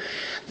theater,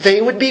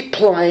 they would be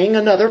playing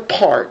another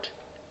part.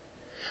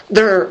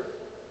 They're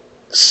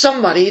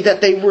somebody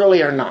that they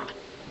really are not.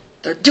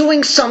 They're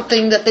doing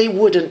something that they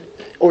wouldn't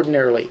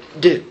ordinarily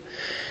do.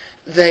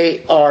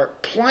 They are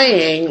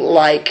playing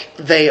like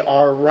they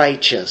are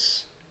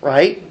righteous,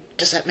 right?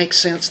 Does that make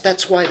sense?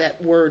 That's why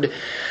that word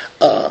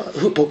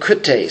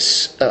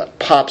hypocrites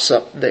pops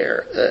up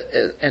there.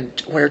 And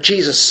where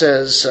Jesus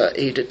says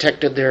he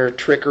detected their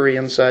trickery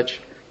and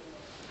such.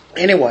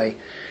 Anyway,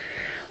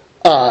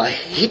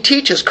 he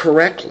teaches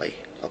correctly.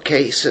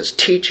 Okay, he says,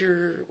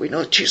 teacher, we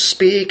know that you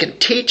speak and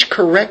teach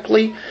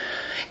correctly.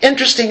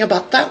 Interesting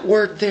about that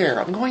word there.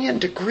 I'm going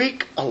into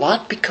Greek a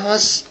lot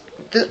because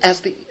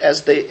this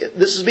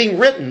is being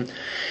written,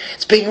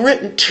 it's being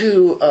written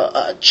to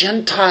a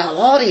Gentile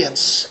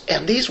audience,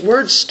 and these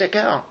words stick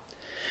out.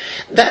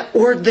 That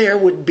word there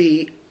would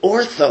be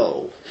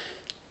ortho.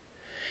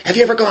 Have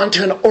you ever gone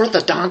to an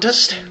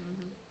orthodontist?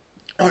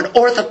 Or an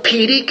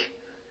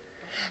orthopedic?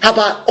 How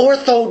about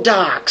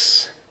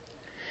orthodox?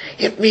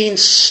 It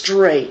means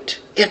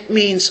straight. It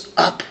means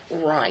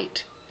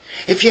upright.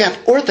 If you have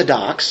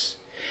orthodox,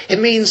 it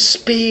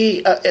means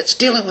it's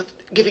dealing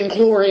with giving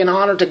glory and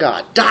honor to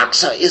God.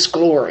 Doxa is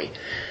glory.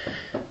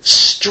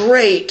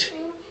 Straight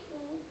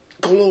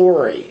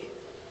glory.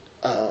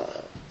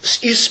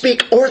 You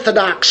speak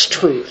orthodox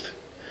truth.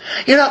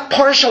 You're not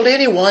partial to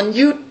anyone.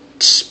 You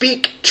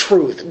speak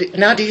truth.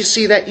 Now do you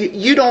see that?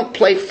 You don't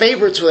play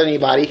favorites with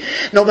anybody.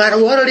 No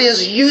matter what it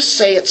is, you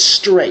say it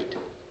straight.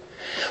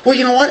 Well,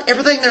 you know what?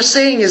 Everything they're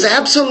saying is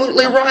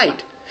absolutely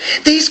right.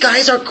 These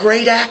guys are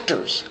great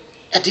actors.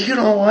 And do you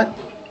know what?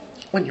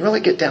 When you really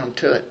get down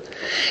to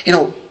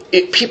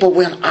it, people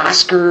win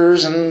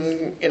Oscars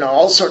and,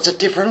 all sorts of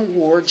different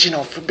awards,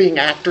 for being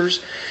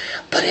actors.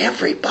 But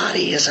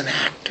everybody is an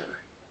actor.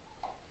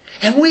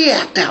 And we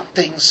act out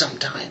things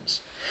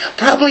sometimes.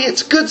 Probably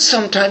it's good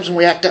sometimes when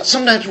we act out.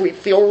 Sometimes we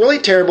feel really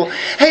terrible.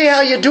 Hey,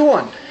 how you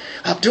doing?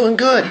 I'm doing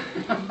good.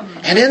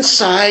 And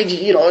inside,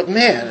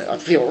 man, I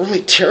feel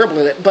really terrible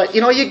at it. But,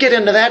 you get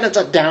into that and it's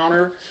a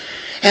downer.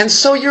 And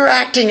so you're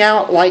acting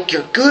out like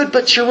you're good,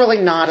 but you're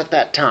really not at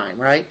that time,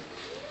 right?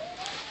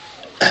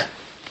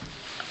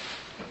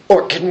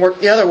 Or it can work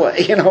the other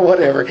way,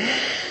 whatever.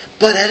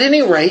 But at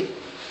any rate,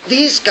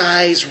 these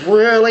guys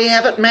really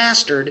have it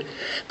mastered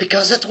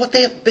because that's what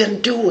they have been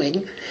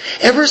doing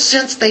ever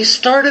since they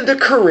started their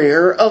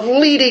career of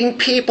leading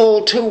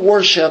people to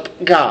worship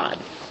God.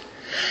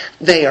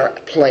 They are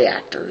play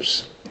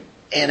actors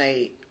in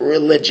a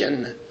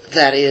religion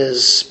that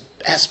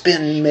has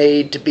been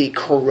made to be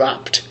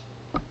corrupt.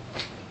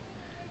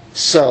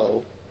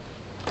 So,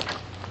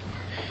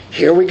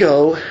 here we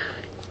go.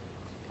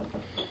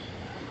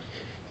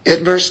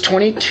 In verse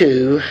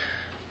 22,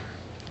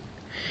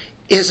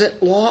 is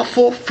it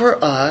lawful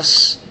for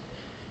us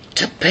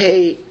to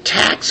pay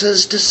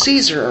taxes to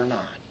Caesar or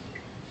not?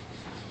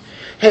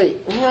 Hey,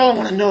 we all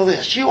want to know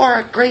this. You are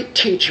a great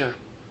teacher.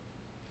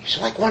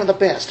 You're like one of the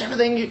best.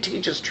 Everything you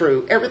teach is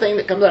true. Everything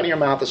that comes out of your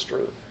mouth is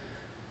true.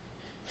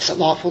 Is it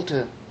lawful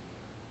to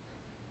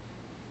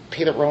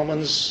pay the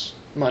Romans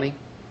money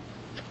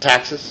for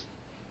taxes?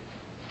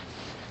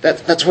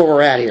 That's where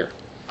we're at here.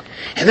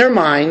 In their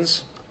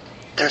minds,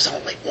 there's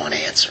only one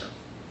answer.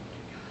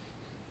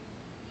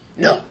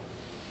 No.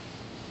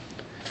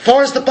 As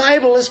far as the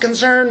Bible is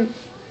concerned,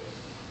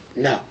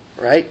 no,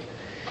 right?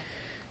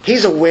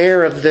 He's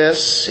aware of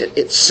this.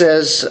 It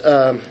says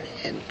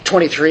in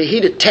 23, he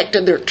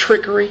detected their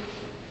trickery,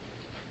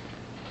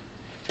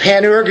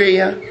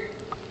 panurgia,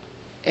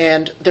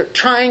 And they're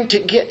trying to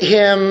get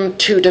him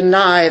to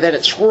deny that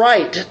it's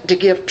right to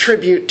give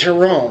tribute to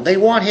Rome. They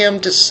want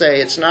him to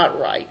say it's not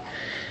right.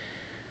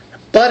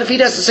 But if he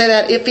doesn't say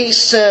that, if he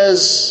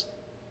says,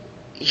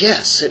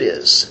 yes, it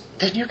is,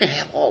 then you're going to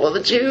have all of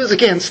the Jews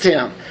against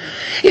him.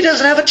 He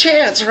doesn't have a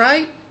chance,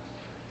 right?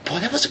 Boy,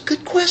 that was a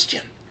good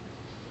question.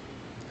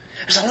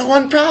 There's only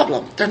one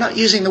problem. They're not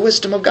using the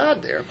wisdom of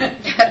God there.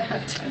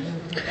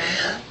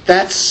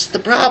 That's the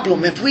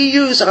problem. If we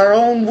use our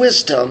own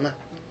wisdom,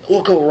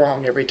 we'll go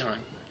wrong every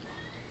time.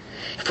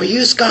 If we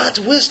use God's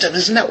wisdom,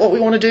 isn't that what we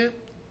want to do?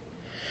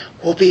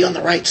 We'll be on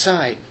the right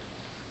side.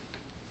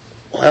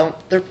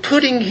 Well, they're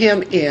putting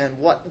him in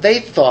what they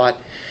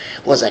thought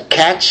was a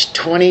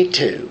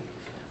catch-22.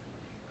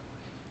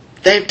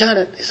 They've done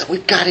it. They said,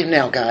 we've got him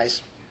now,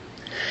 guys.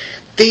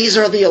 These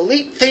are the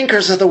elite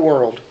thinkers of the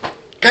world.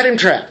 Got him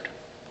trapped.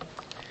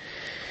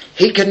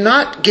 He could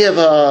not give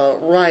a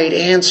right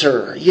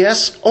answer,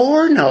 yes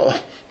or no.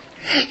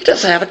 He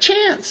doesn't have a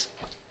chance.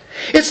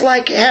 It's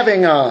like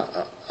having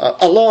a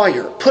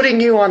lawyer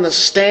putting you on the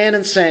stand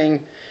and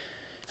saying,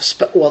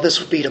 well, this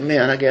would be to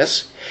men, I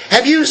guess.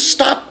 Have you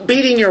stopped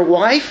beating your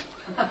wife?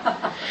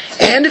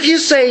 And if you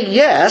say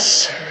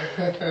yes,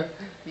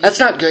 that's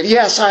not good.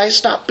 Yes, I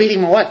stopped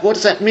beating my wife. What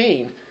does that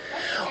mean?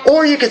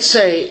 Or you could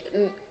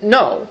say,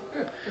 no,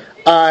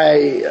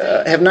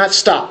 I have not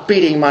stopped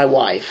beating my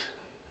wife.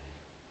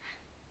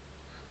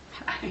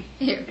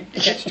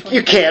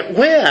 You can't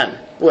win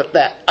with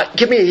that.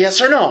 Give me a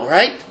yes or no,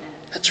 right?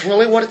 That's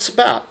really what it's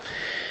about.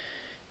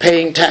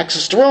 Paying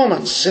taxes to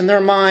Romans. In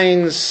their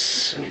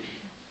minds,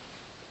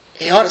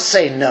 he ought to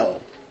say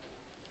no.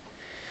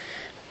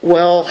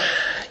 Well,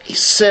 he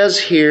says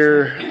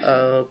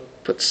here,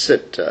 puts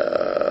it,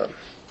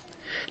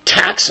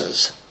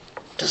 taxes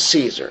to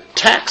Caesar.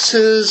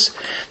 Taxes,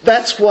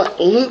 that's what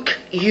Luke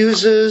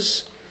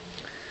uses.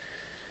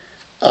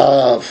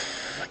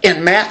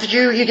 In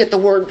Matthew, you get the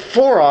word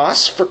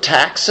phoros for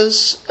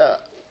taxes.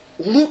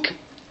 Luke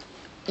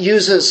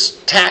uses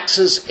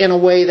taxes in a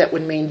way that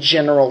would mean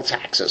general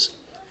taxes,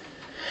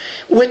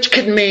 which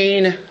could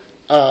mean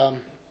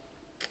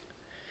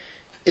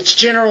it's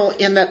general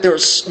in that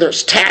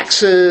there's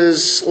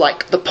taxes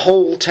like the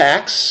poll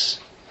tax.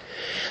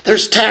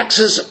 There's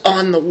taxes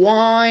on the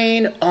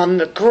wine, on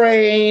the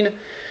grain,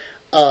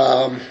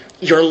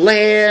 your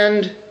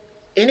land,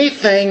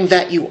 anything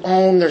that you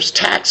own. There's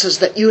taxes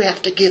that you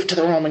have to give to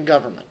the Roman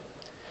government.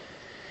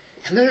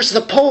 And there's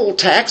the poll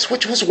tax,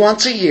 which was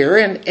once a year,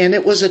 and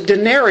it was a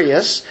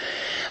denarius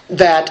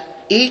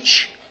that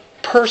each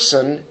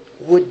person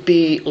would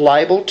be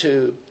liable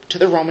to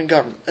the Roman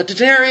government. A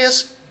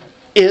denarius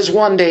is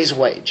 1 day's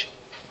wage.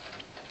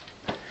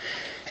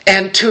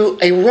 And to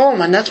a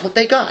Roman, that's what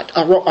they got.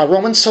 A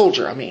Roman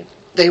soldier,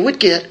 they would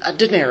get a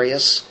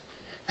denarius.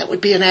 That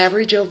would be an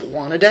average of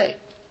 1 a day.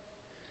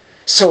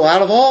 So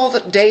out of all the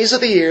days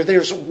of the year,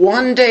 there's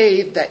 1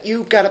 day that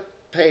you've got to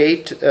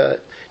pay to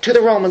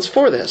the Romans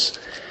for this.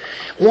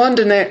 1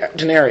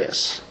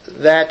 denarius.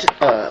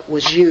 That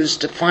was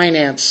used to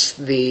finance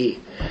the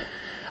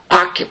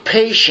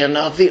occupation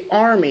of the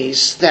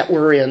armies that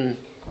were in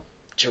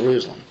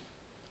Jerusalem.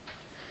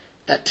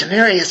 That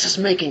denarius is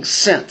making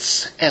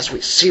sense as we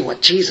see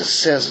what Jesus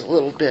says a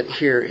little bit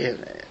here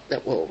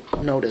that we'll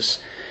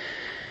notice.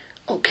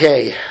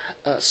 Okay,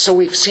 so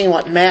we've seen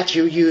what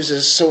Matthew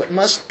uses, so it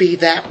must be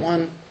that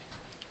one.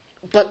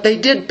 But they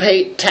did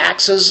pay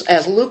taxes,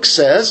 as Luke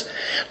says,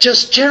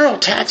 just general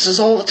taxes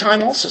all the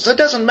time also. So it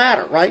doesn't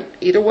matter, right?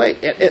 Either way,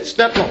 it's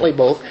definitely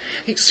both.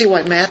 You can see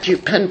why Matthew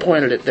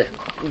pinpointed it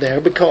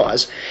there,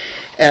 because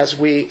as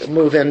we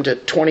move into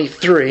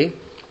 23,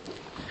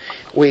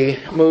 we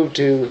move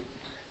to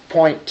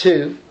point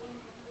 2.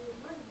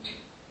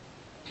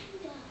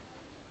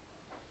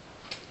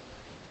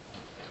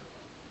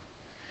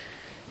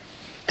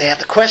 They have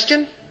the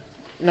question,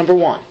 number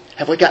 1.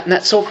 Have we gotten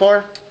that so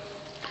far?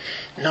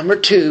 Number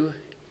 2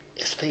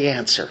 is the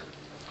answer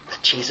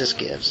that Jesus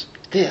gives.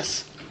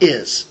 This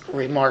is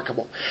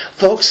remarkable.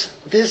 Folks,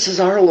 this is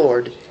our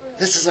Lord.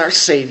 This is our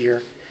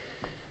Savior.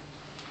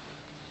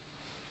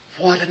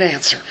 What an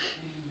answer.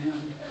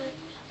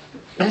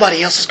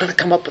 Nobody else is going to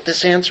come up with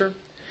this answer.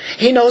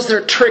 He knows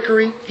their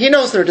trickery. He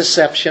knows their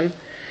deception.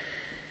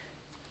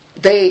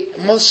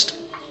 Most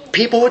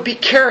people would be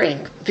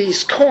carrying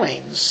these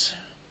coins.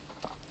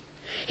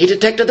 He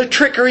detected their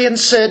trickery and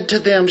said to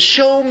them,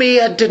 show me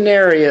a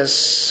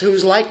denarius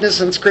whose likeness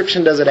and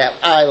inscription does it have.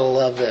 I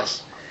love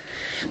this.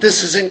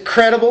 This is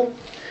incredible.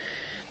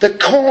 The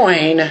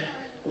coin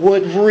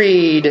would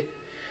read,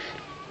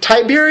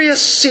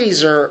 Tiberius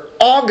Caesar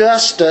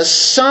Augustus,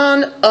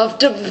 son of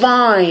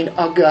divine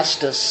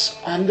Augustus.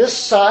 On this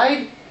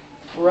side,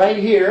 right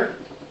here,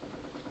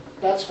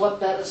 that's what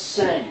that is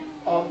saying.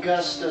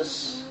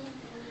 Augustus.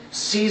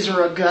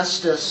 Caesar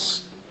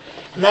Augustus.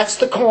 And that's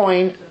the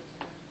coin.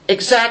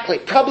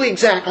 Probably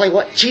exactly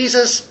what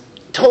Jesus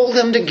told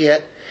them to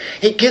get.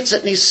 He gets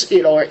it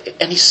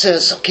and he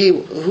says, okay,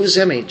 whose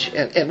image?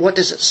 And what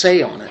does it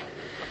say on it?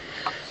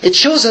 It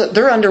shows that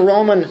they're under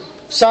Roman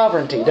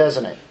sovereignty,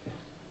 doesn't it?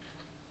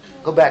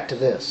 Go back to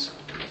this.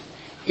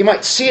 you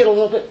might see it a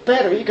little bit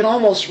better. You can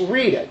almost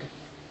read it.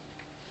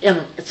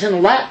 It's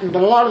in Latin,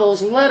 but a lot of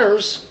those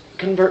letters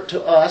convert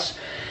to us.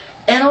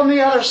 And on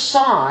the other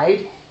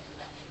side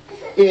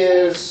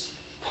is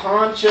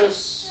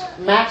Pontius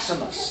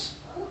Maximus.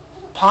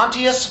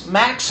 Pontius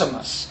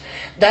Maximus.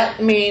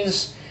 That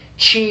means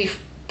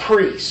chief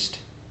priest.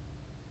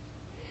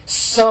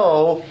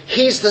 So,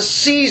 he's the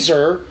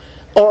Caesar,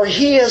 or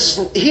he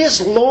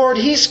is Lord,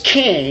 he's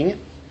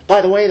king.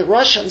 By the way, the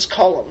Russians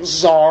call them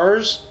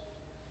czars.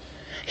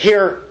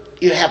 Here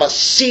you have a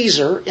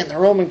Caesar in the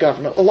Roman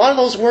government. A lot of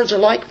those words are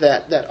like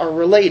that are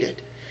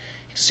related.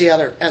 You see how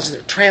as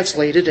they're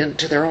translated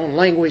into their own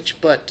language,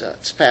 but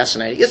it's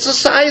fascinating. It's the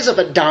size of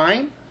a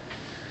dime.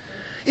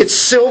 It's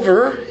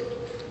silver.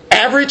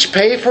 Average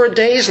pay for a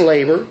day's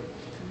labor.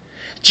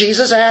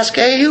 Jesus asked,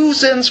 hey,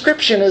 whose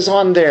inscription is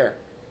on there?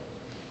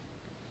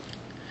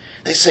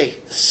 They say,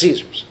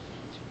 Caesar's.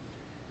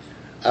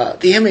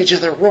 The image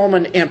of the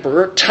Roman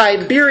emperor,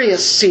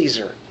 Tiberius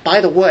Caesar. By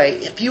the way,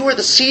 if you were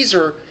the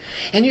Caesar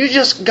and you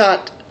just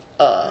got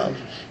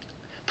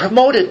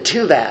promoted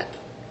to that,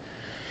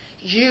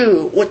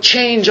 you would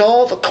change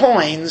all the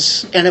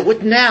coins and it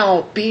would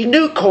now be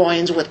new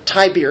coins with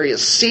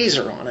Tiberius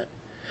Caesar on it.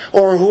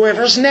 Or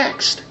whoever's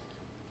next.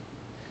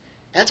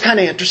 That's kind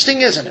of interesting,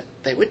 isn't it?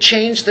 They would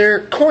change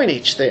their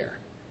coinage there.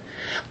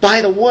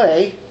 By the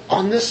way,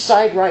 on this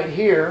side right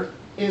here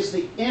is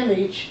the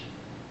image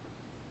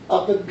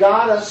of the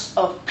goddess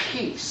of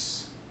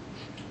peace.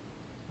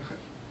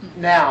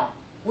 Now,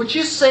 would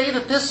you say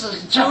that this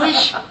is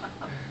Jewish?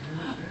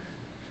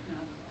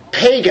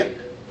 Pagan.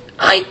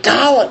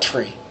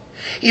 Idolatry.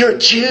 You're a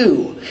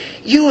Jew.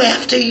 You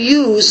have to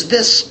use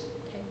this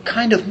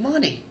kind of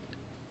money.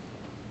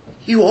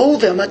 You owe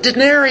them a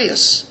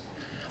denarius.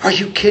 Are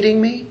you kidding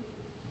me?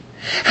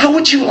 How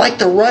would you like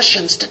the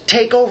Russians to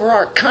take over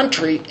our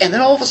country and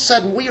then all of a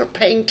sudden we are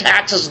paying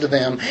taxes to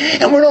them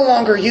and we're no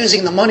longer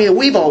using the money that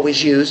we've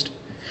always used.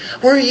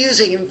 We're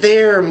using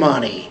their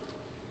money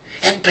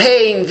and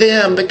paying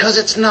them because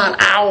it's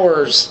not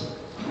ours.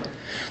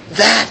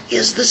 That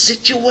is the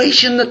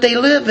situation that they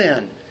live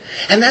in.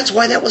 And that's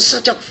why that was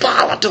such a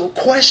volatile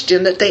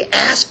question that they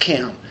asked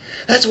him.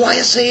 That's why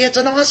I say it's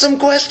an awesome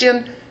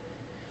question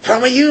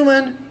from a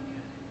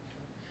human.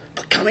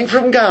 But coming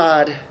from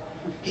God,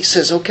 he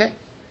says, okay,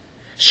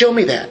 show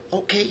me that.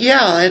 Okay,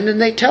 yeah, and then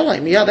they tell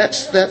him, yeah,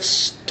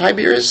 that's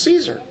Tiberius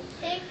Caesar.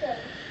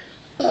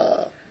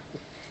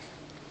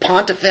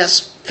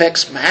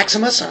 Pontifex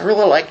Maximus, I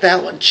really like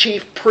that one,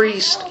 chief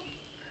priest.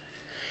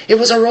 It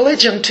was a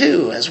religion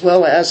too, as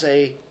well as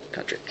a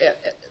country.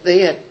 They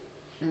had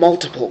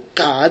multiple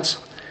gods.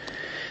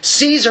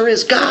 Caesar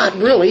is God,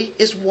 really,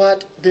 is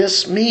what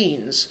this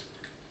means.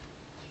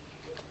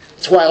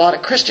 That's why a lot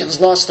of Christians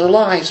lost their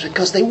lives,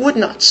 because they would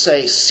not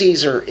say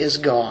Caesar is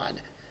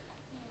God.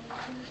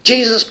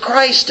 Jesus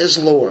Christ is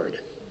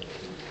Lord.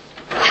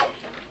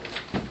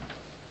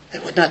 They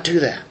would not do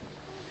that.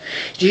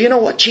 Do you know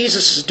what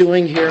Jesus is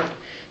doing here?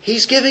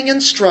 He's giving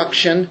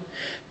instruction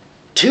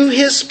to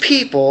His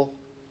people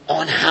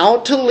on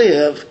how to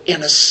live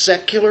in a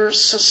secular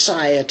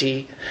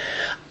society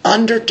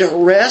under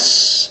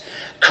duress,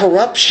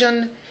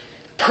 corruption,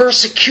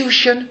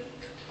 persecution.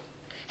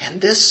 And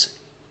this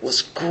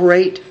was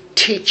great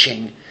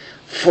teaching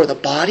for the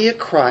body of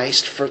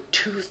Christ for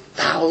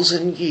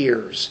 2,000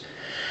 years.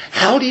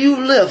 How do you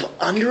live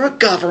under a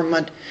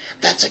government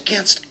that's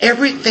against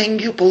everything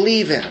you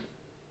believe in?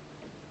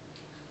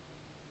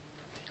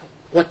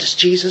 What does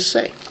Jesus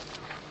say?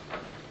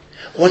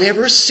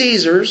 Whatever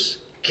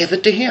Caesar's, give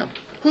it to him.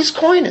 Whose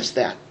coin is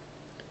that?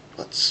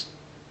 It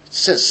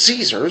says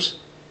Caesar's.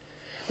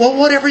 Well,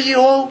 whatever you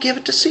owe, give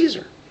it to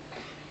Caesar.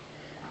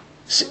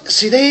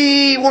 See,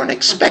 they weren't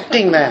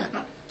expecting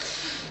that.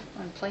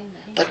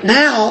 But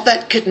now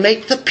that could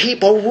make the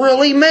people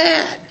really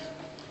mad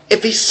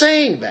if he's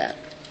saying that.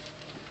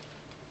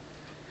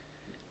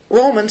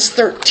 Romans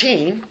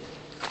 13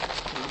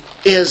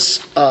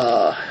 is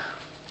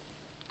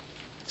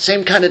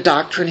same kind of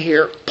doctrine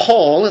here.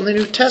 Paul in the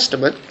New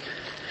Testament.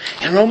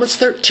 And Romans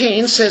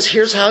 13 says,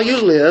 here's how you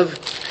live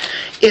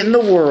in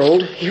the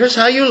world. Here's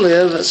how you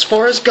live as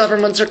far as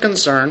governments are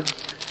concerned.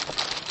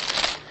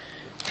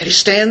 And he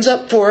stands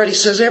up for it. He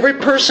says, every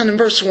person, in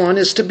verse 1,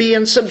 is to be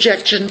in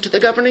subjection to the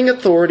governing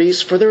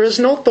authorities, for there is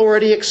no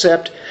authority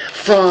except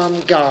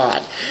from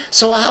God.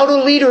 So how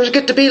do leaders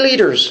get to be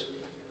leaders?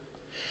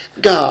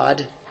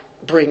 God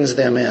brings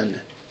them in.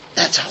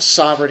 That's how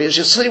sovereign it is.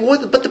 You say,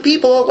 but the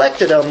people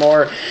elected them,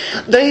 or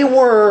they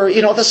were,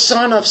 the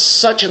son of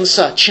such and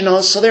such,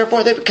 so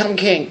therefore they become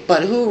king.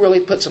 But who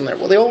really puts them there?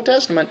 Well, the Old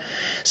Testament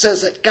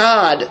says that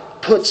God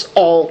puts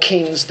all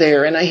kings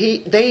there, and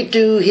they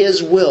do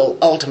His will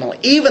ultimately,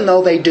 even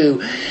though they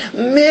do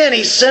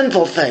many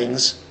sinful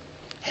things,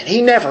 and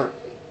He never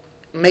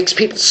makes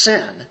people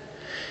sin.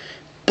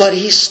 But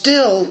he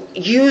still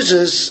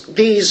uses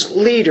these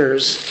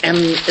leaders, and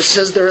it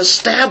says they're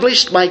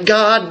established by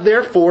God.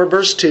 Therefore,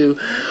 verse 2,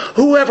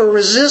 whoever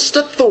resists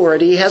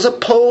authority has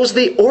opposed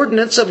the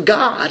ordinance of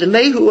God, and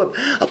they who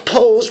have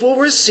opposed will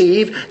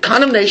receive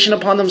condemnation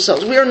upon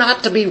themselves. We are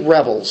not to be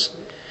rebels,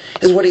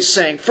 is what he's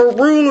saying. For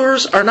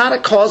rulers are not a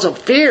cause of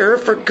fear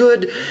for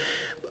good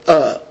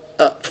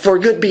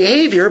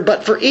behavior,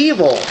 but for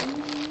evil.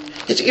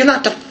 You're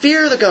not to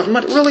fear the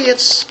government. Really,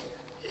 it's,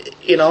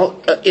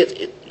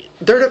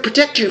 they're to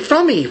protect you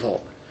from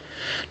evil.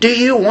 Do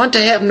you want to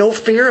have no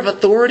fear of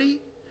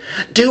authority?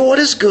 Do what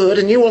is good,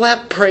 and you will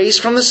have praise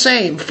from the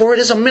same. For it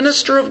is a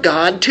minister of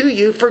God to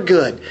you for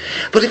good.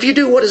 But if you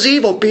do what is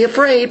evil, be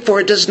afraid, for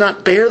it does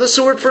not bear the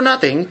sword for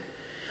nothing.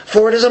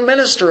 For it is a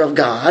minister of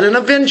God, an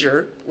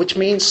avenger, which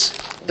means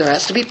there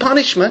has to be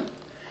punishment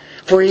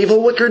for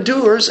evil wicked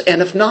doers.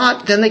 And if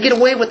not, then they get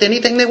away with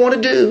anything they want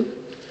to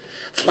do.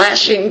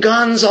 Flashing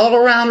guns all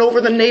around over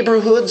the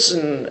neighborhoods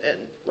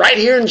and right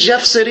here in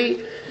Jeff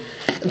City.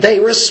 They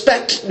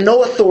respect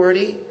no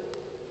authority.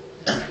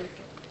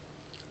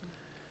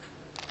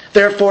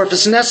 Therefore, if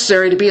it's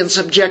necessary to be in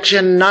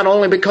subjection, not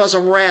only because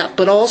of wrath,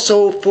 but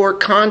also for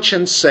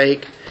conscience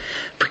sake,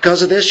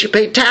 because of this you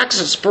pay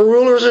taxes, for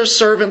rulers are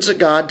servants of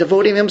God,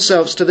 devoting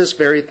themselves to this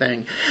very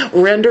thing.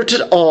 Render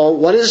to all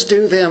what is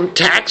due them,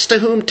 tax to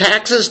whom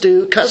tax is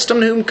due, custom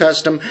to whom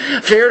custom,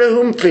 fear to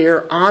whom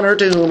fear, honor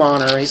to whom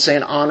honor. He's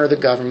saying honor the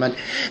government.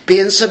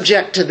 Being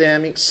subject to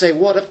them. You can say,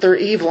 what if they're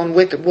evil and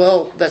wicked?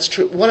 Well, that's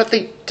true. What if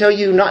they tell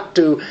you not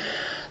to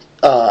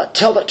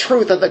tell the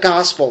truth of the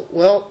gospel?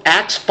 Well,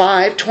 Acts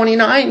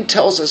 5:29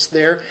 tells us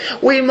there,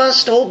 we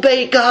must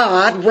obey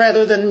God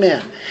rather than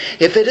men.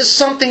 If it is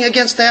something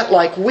against that,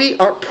 like we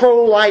are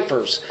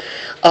pro-lifers,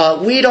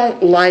 we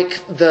don't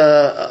like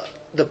the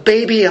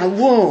baby in a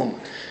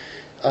womb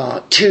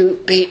to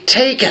be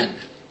taken,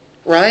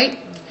 right?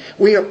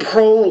 We are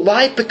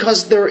pro-life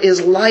because there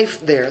is life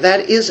there.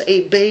 That is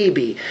a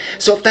baby.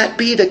 So if that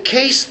be the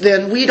case,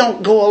 then we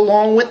don't go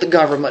along with the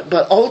government.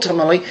 But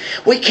ultimately,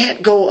 we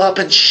can't go up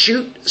and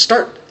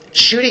start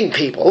shooting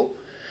people.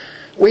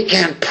 We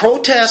can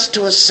protest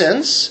to a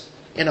sense,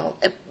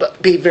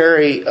 but be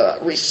very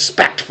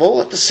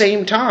respectful at the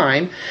same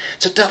time.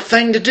 It's a tough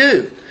thing to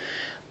do.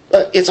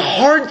 It's a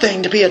hard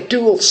thing to be a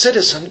dual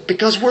citizen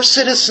because we're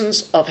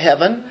citizens of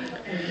heaven,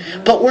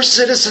 but we're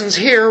citizens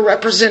here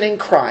representing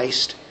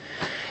Christ.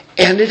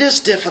 And it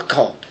is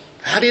difficult.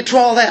 How do you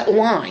draw that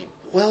line?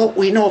 Well,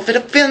 we know if it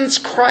offends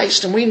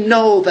Christ, and we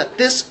know that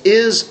this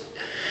is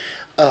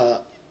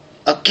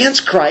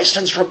against Christ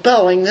and is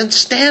rebelling, then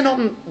stand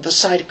on the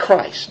side of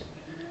Christ.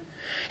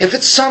 If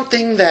it's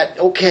something that,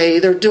 okay,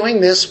 they're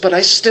doing this, but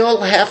I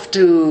still have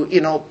to,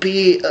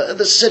 be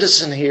the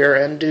citizen here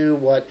and do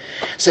what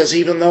it says,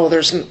 even though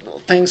there's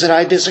things that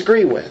I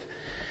disagree with.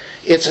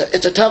 It's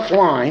a tough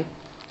line.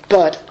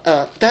 But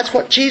that's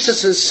what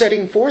Jesus is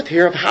setting forth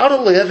here of how to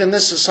live in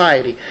this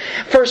society.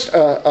 First,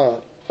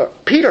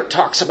 Peter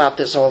talks about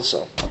this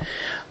also.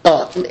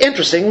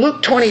 Interesting.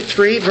 Luke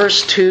 23,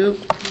 verse 2.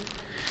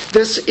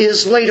 This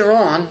is later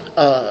on,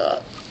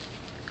 a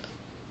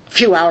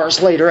few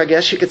hours later, I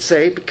guess you could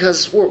say,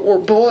 because we're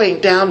boiling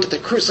down to the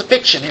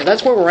crucifixion here.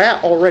 That's where we're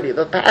at already,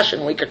 the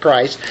Passion Week of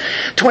Christ.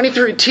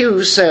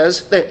 23:2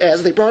 says, that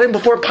as they brought him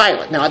before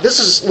Pilate. Now, this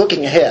is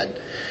looking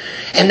ahead.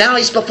 And now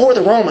he's before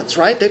the Romans,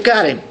 right? They've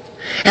got him.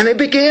 And they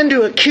began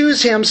to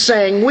accuse him,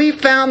 saying, we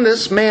found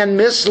this man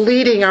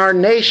misleading our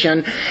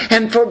nation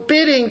and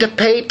forbidding to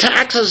pay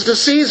taxes to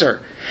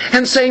Caesar,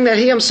 and saying that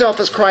he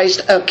himself is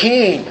Christ, a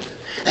king,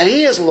 and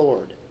he is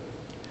Lord.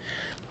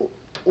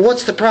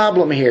 What's the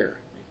problem here?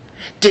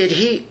 Did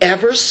he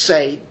ever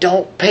say,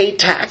 don't pay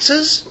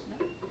taxes?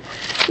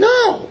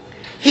 No.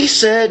 He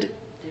said,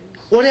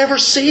 whatever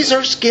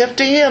Caesar's give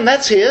to him,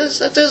 that's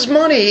his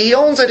money. He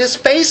owns it. His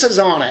face is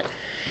on it.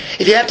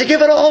 If you have to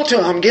give it all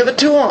to him, give it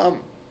to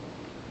him.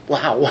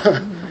 Wow.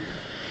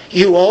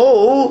 You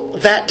owe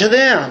that to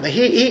them.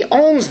 He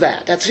owns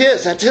that. That's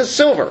his. That's his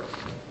silver.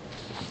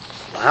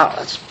 Wow,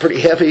 that's pretty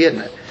heavy,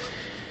 isn't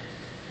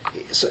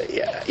it? So,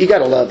 yeah, you got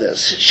to love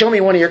this. Show me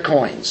one of your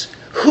coins.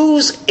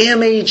 Whose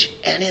image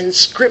and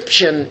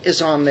inscription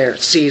is on there?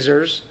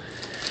 Caesar's.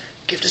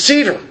 Give to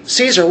Caesar.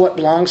 Caesar what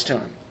belongs to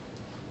him.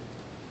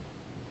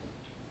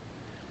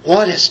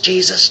 What has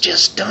Jesus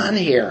just done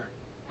here?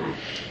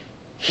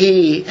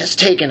 He has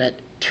taken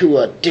it to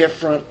a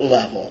different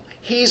level.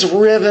 He's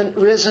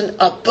risen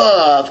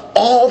above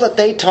all that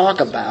they talk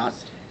about.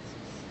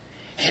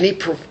 And he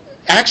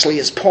actually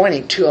is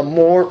pointing to a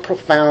more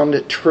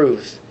profound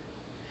truth.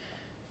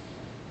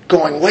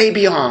 Going way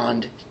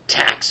beyond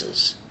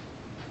taxes.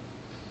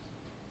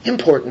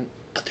 Important,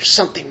 but there's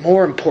something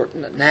more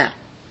important than that.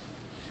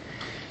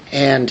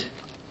 And,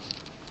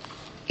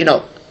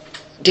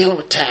 dealing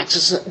with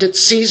taxes, did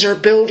Caesar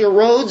build your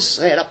roads?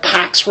 They had a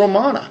Pax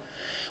Romana,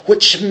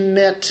 which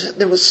meant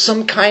there was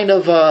some kind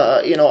of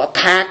a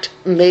pact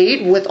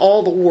made with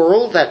all the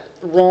world that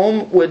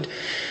Rome would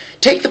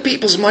take the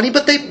people's money,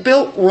 but they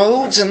built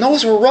roads, and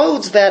those were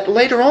roads that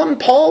later on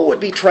Paul would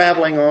be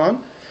traveling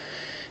on.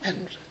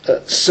 And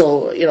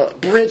so,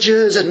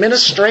 bridges,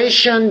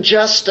 administration,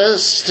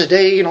 justice,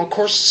 today, of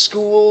course,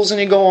 schools, and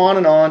you go on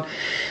and on.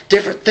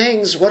 Different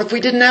things. What if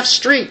we didn't have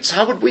streets?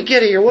 How would we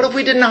get here? What if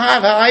we didn't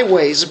have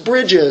highways,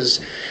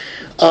 bridges,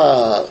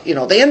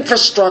 the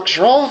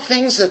infrastructure, all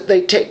things that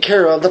they take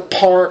care of, the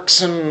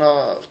parks, and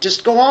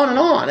just go on and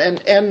on.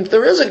 And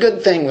there is a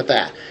good thing with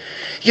that.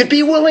 You'd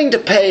be willing to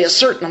pay a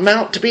certain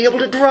amount to be able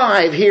to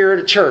drive here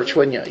to church,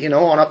 wouldn't you?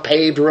 On a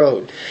paved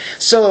road.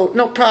 So,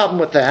 no problem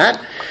with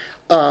that.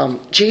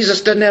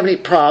 Jesus doesn't have any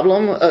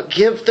problem.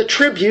 Give the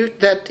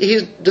tribute that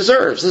he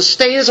deserves. The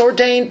state is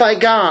ordained by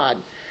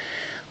God.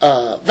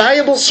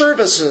 Valuable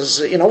services.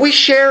 We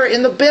share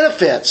in the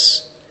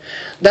benefits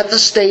that the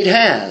state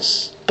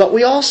has. But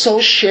we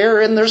also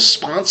share in the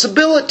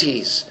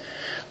responsibilities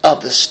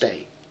of the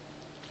state.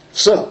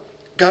 So,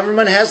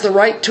 government has the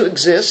right to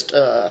exist.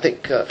 I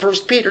think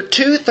 1 Peter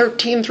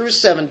 2:13 through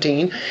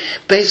 17,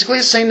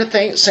 basically saying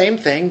the same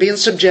thing, being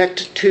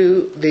subject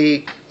to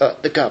the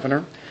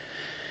governor.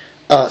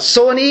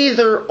 So an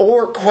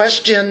either-or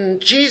question,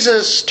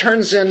 Jesus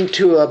turns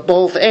into a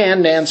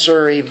both-and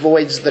answer. He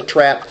avoids the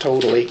trap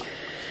totally.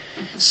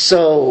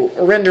 So,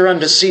 render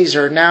unto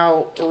Caesar,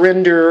 now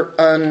render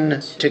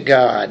unto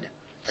God.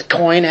 The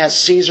coin has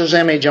Caesar's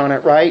image on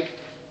it, right?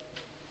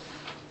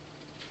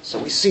 So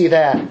we see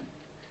that.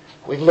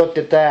 We've looked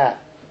at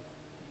that.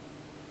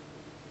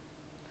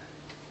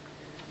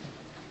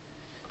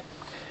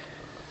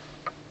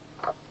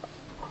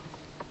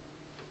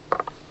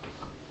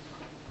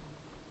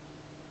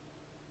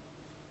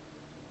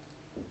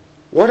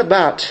 What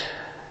about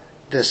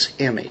this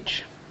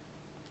image?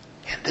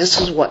 And this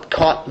is what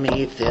caught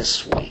me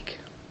this week.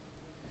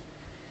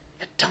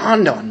 It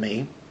dawned on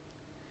me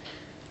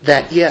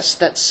that, yes,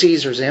 that's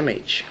Caesar's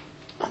image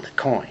on the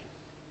coin.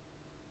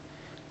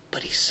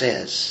 But he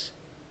says,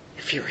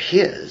 if you're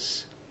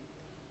his,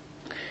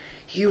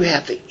 you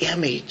have the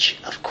image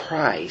of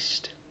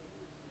Christ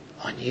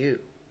on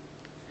you.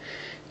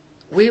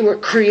 We were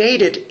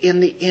created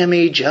in the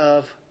image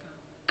of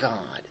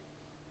God.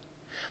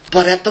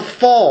 But at the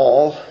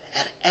fall,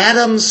 at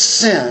Adam's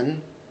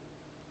sin,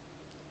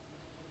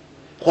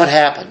 what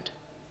happened?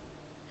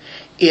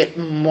 It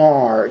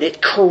marred,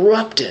 it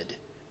corrupted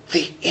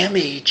the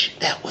image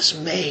that was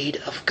made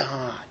of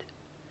God.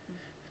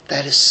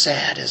 That is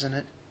sad, isn't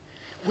it?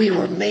 We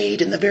were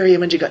made in the very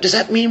image of God. Does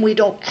that mean we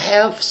don't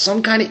have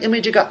some kind of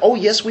image of God? Oh,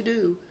 yes, we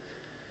do.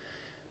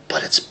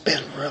 But it's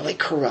been really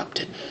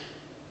corrupted.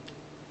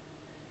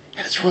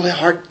 And it's really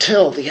hard to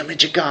tell the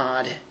image of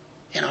God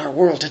in our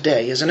world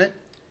today, isn't it?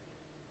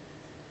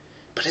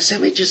 But His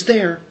image is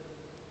there.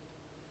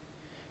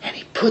 And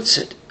He puts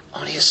it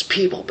on His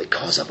people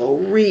because of a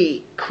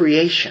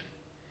recreation.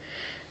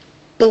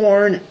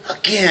 Born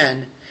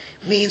again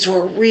means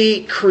we're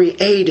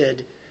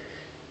recreated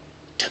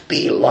to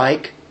be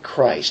like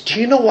Christ. Do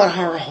you know what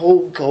our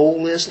whole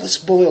goal is? Let's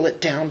boil it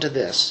down to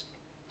this.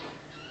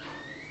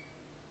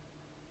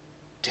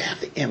 To have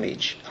the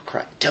image of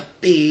Christ. To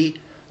be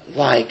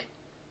like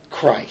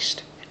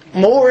Christ.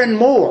 More and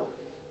more.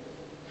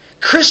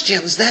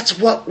 Christians, that's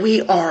what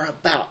we are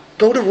about.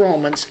 Go to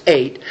Romans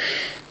 8.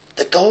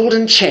 The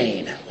golden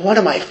chain. One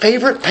of my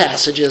favorite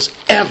passages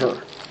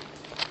ever.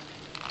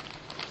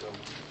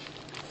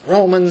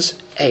 Romans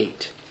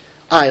 8.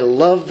 I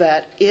love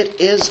that.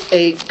 It is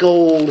a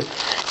gold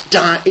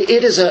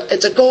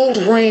it's a gold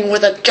ring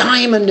with a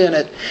diamond in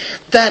it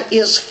that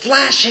is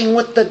flashing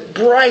with the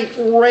bright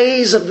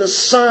rays of the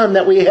sun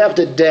that we have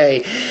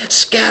today,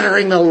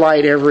 scattering the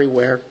light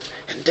everywhere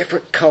in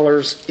different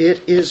colors.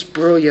 It is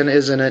brilliant,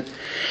 isn't it?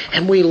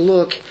 And we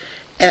look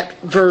at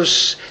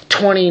verse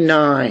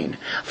 29.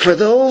 For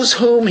those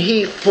whom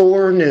He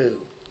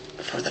foreknew,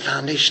 for the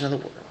foundation of the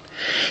world,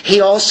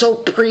 He also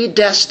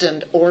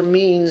predestined, or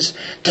means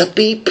to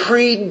be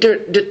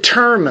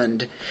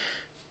predetermined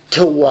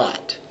to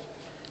what?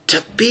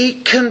 To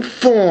be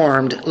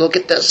conformed, look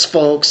at this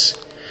folks,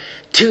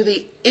 to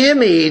the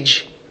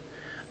image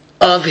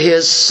of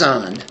His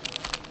Son.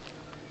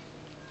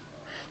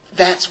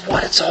 That's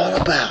what it's all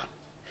about.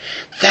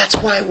 That's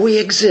why we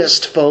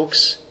exist,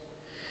 folks.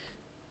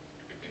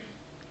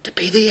 To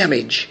be the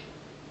image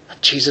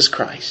of Jesus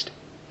Christ.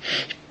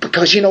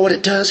 Because you know what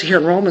it does here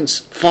in Romans,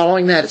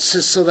 following that, it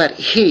says so that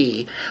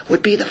He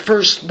would be the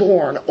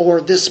firstborn,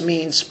 or this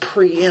means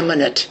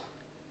preeminent,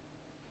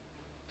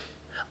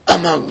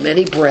 among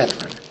many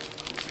brethren.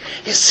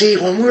 You see,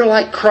 when we're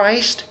like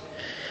Christ,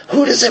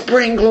 who does it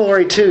bring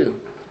glory to?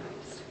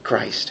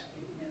 Christ.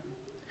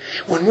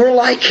 When we're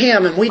like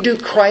Him and we do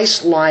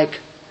Christ-like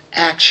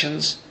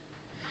actions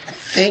and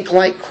think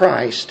like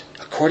Christ,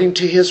 according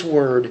to His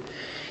Word,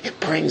 it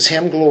brings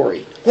Him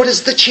glory. What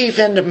is the chief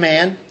end of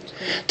man?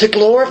 To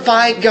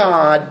glorify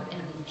God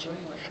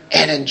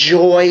and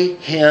enjoy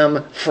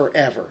Him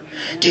forever.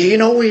 Do you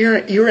know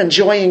you're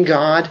enjoying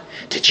God?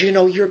 Did you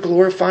know you're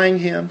glorifying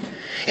Him?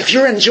 If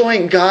you're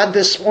enjoying God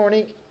this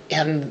morning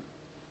in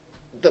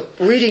the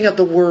reading of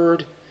the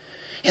Word,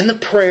 in the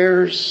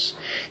prayers,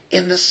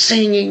 in the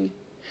singing,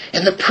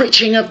 in the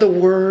preaching of the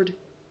Word,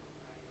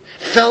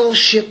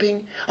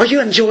 fellowshipping, are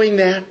you enjoying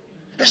that?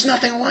 There's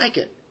nothing like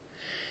it.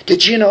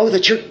 Did you know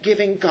that you're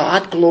giving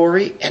God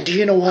glory? And do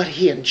you know what?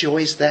 He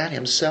enjoys that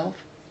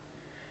Himself.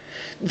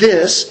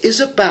 This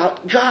is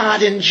about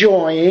God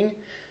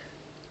enjoying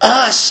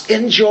us,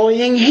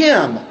 enjoying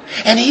Him.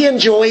 And He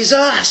enjoys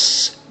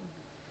us.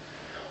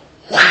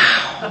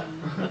 Wow.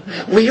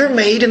 We are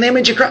made in the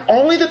image of Christ.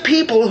 Only the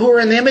people who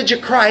are in the image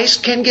of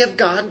Christ can give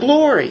God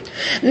glory.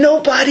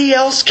 Nobody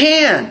else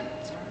can.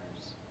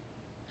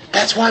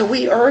 That's why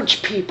we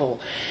urge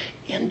people,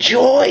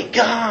 enjoy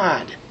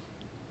God.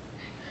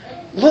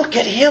 Look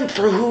at Him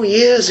for who He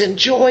is.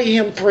 Enjoy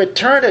Him for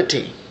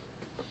eternity.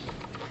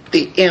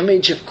 The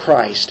image of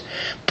Christ.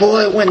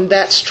 Boy, when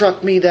that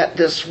struck me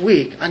this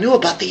week, I knew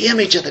about the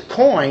image of the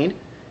coin.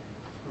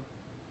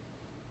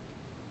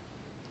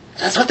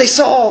 That's what they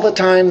saw all the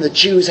time. The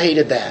Jews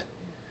hated that.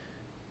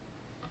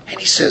 And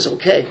He says,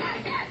 okay,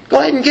 go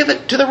ahead and give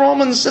it to the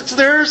Romans. It's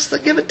theirs.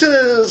 Give it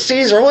to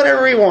Caesar,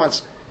 whatever he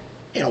wants.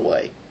 In a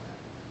way.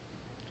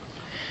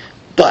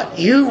 But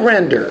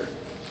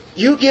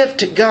you give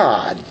to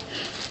God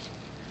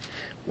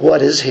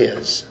what is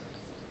His.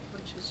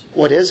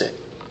 What is it?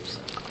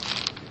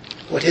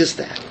 What is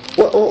that?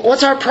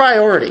 What's our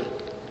priority?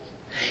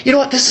 You know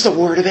what? This is a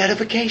word of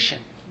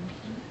edification.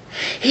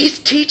 He's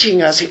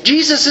teaching us.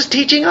 Jesus is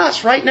teaching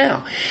us right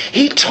now.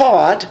 He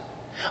taught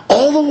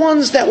all the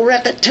ones that were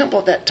at that temple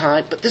at that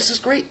time, but this is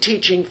great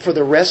teaching for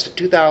the rest of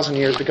 2,000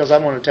 years, because I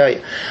want to tell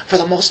you, for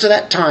the most of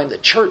that time, the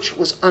church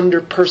was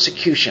under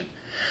persecution.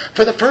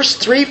 For the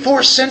first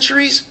 3-4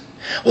 centuries,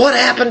 what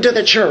happened to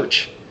the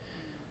church?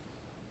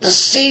 The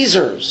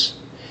Caesars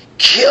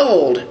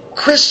killed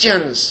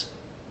Christians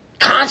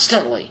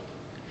constantly.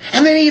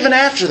 And then even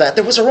after that,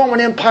 there was a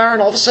Roman Empire,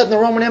 and all of a sudden the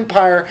Roman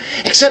Empire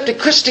accepted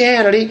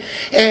Christianity,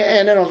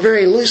 and in a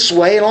very loose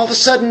way, and all of a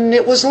sudden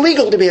it was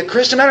legal to be a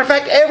Christian. Matter of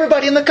fact,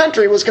 everybody in the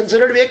country was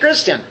considered to be a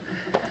Christian.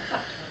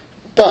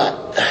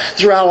 But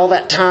throughout all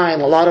that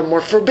time, a lot of them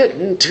were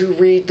forbidden to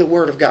read the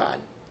Word of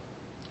God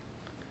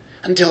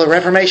until the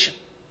Reformation.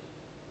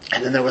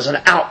 And then there was an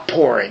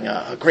outpouring,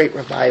 a great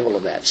revival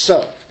of that.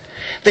 So,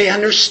 they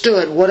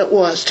understood what it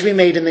was to be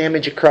made in the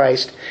image of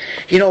Christ.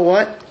 You know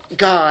what?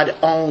 God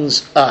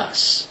owns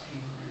us.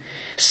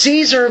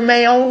 Caesar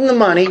may own the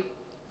money.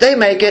 They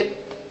make it.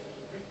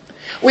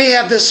 We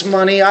have this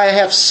money. I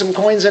have some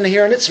coins in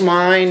here and it's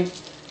mine.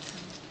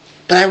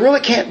 But I really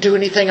can't do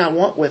anything I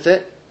want with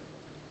it.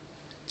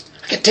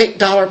 I can take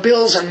dollar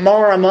bills and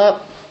mar them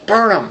up,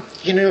 burn them.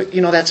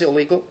 You know that's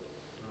illegal.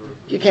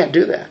 You can't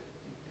do that.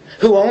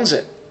 Who owns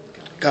it?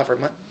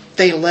 Government.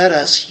 They let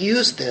us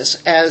use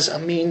this as a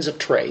means of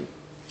trade.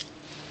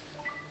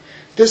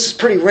 This is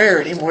pretty rare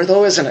anymore,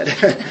 though, isn't it?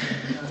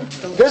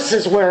 This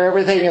is where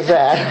everything is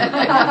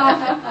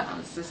at.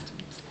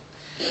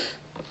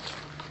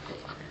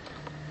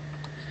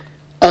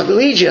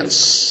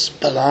 Allegiance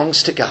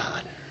belongs to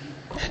God,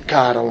 and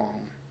God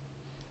alone.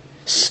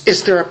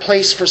 Is there a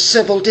place for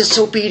civil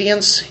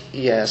disobedience?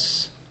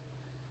 Yes.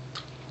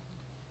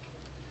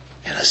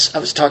 And I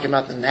was talking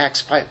about in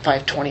Acts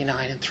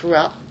 5:29 and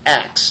throughout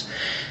Acts,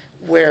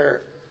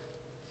 where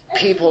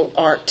people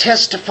are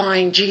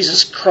testifying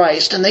Jesus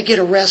Christ and they get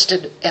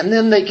arrested and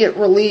then they get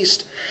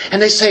released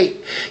and they say,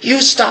 you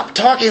stop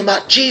talking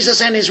about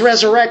Jesus and His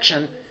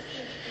resurrection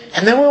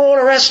and then we won't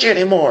arrest you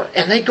anymore.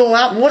 And they go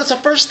out and what is the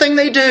first thing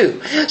they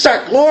do?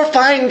 Start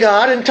glorifying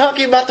God and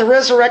talking about the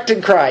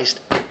resurrected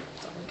Christ.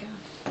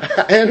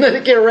 And then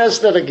they get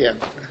arrested again.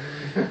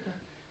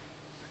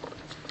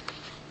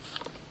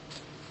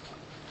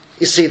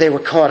 You see, they were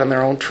caught in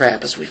their own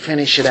trap. As we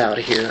finish it out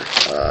here,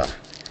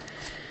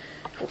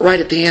 right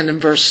at the end in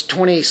verse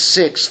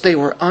 26, they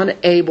were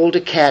unable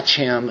to catch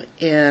Him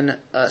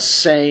in a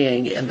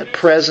saying in the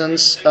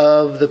presence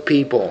of the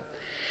people.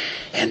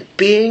 And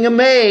being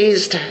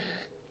amazed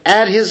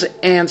at His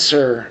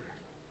answer,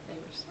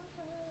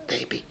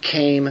 they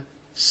became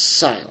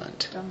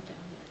silent.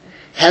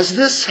 Has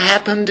this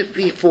happened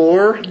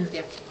before?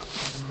 Yep.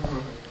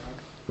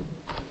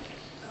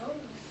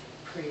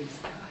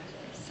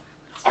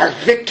 Our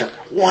victor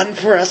won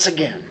for us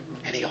again.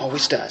 And He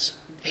always does.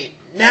 He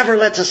never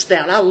lets us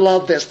down. I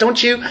love this,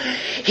 don't you?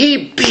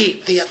 He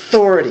beat the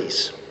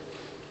authorities.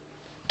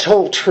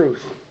 Told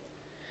truth.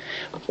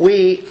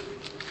 We,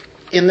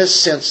 in this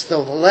sense,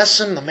 though,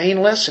 the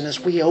main lesson is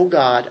we owe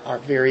God our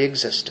very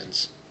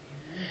existence.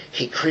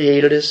 He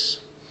created us.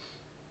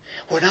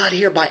 We're not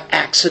here by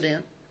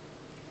accident.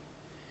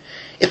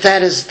 If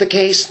that is the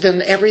case,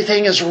 then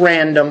everything is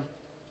random.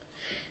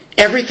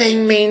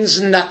 Everything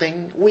means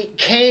nothing. We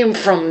came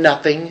from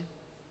nothing.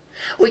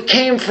 We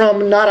came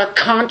from not a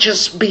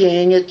conscious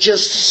being. It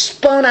just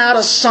spun out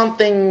of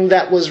something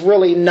that was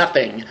really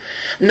nothing.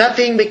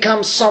 Nothing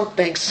becomes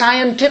something.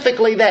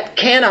 Scientifically, that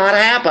cannot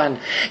happen.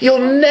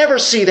 You'll never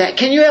see that.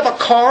 Can you have a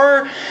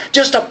car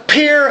just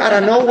appear out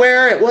of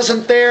nowhere? It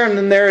wasn't there and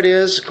then there it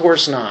is? Of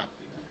course not.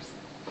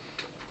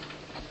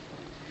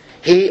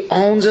 He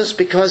owns us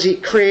because He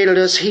created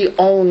us. He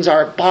owns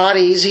our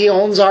bodies. He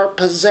owns our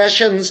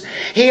possessions.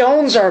 He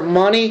owns our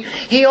money.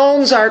 He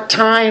owns our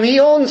time. He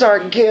owns our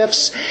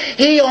gifts.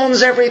 He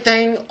owns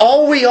everything.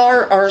 All we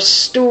are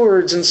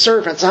stewards and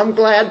servants. I'm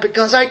glad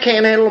because I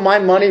can't handle my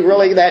money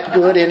really that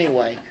good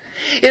anyway.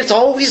 It's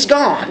always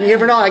gone. You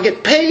ever know? I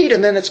get paid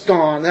and then it's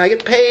gone. And I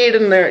get paid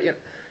and there.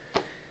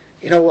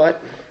 You know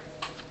what?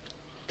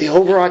 The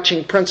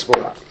overarching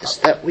principle is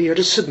that we are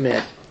to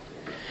submit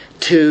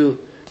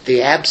to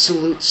the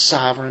absolute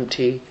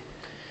sovereignty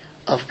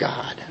of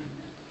God.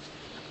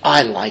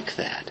 I like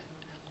that.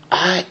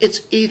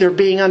 It's either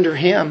being under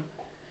Him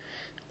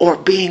or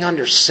being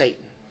under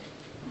Satan.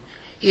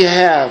 You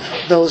have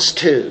those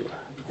two.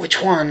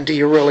 Which one do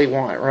you really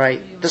want,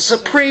 right? The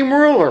supreme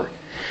ruler.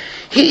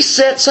 He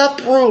sets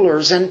up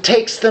rulers and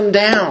takes them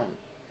down.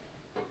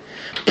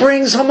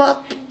 Brings them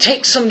up,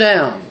 takes them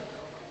down.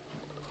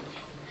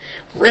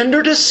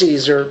 Render to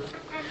Caesar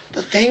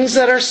the things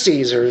that are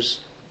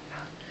Caesar's,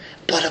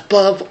 but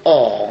above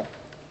all,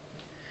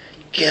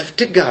 give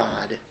to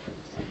God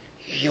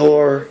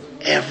your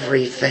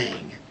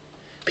everything,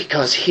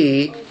 because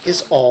He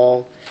is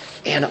all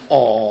in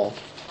all.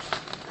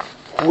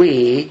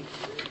 We,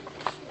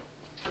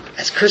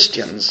 as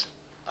Christians,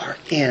 are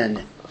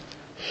in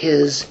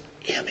His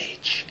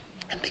image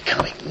and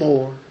becoming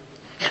more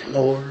and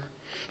more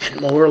and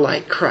more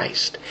like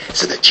Christ,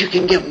 so that you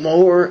can give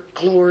more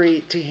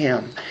glory to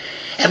Him.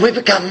 And we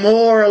become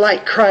more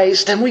like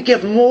Christ, and we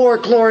give more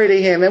glory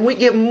to Him, and we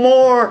give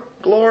more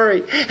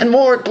glory,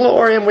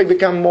 and we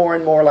become more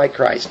and more like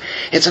Christ.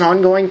 It's an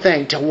ongoing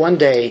thing till one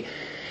day,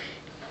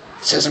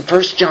 it says in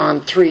 1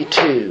 John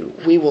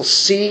 3:2, we will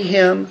see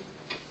Him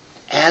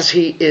as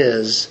He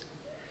is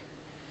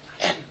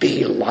and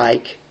be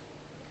like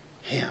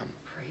Him.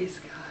 Praise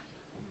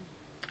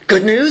God.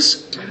 Good news?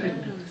 Good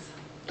news.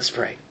 Let's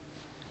pray.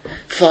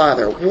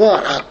 Father,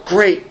 what a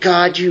great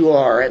God You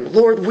are. And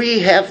Lord, we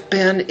have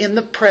been in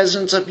the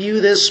presence of You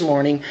this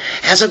morning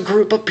as a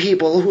group of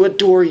people who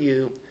adore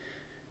You.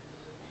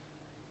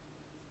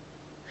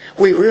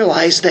 We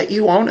realize that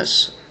You own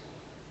us.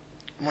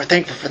 And we're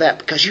thankful for that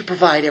because You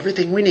provide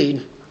everything we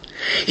need.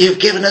 You've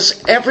given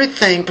us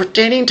everything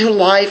pertaining to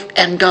life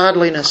and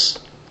godliness.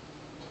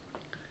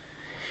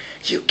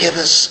 You give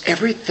us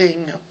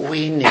everything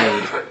we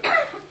need.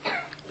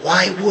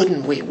 Why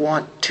wouldn't we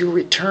want to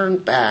return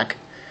back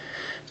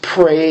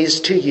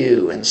praise to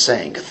You and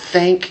saying,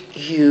 thank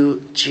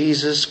You,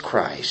 Jesus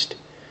Christ,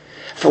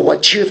 for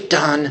what You've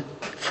done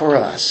for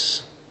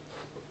us.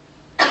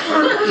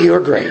 You're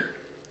great.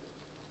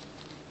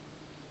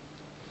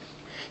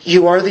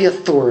 You are the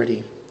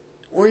authority.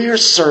 We're Your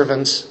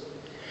servants.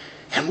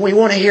 And we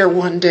want to hear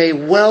one day,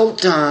 well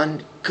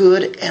done,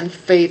 good and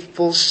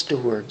faithful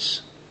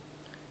stewards.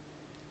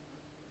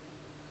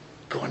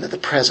 Go into the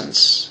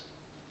presence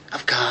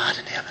of God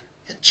in heaven.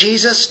 In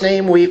Jesus'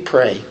 name we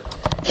pray.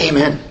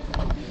 Amen.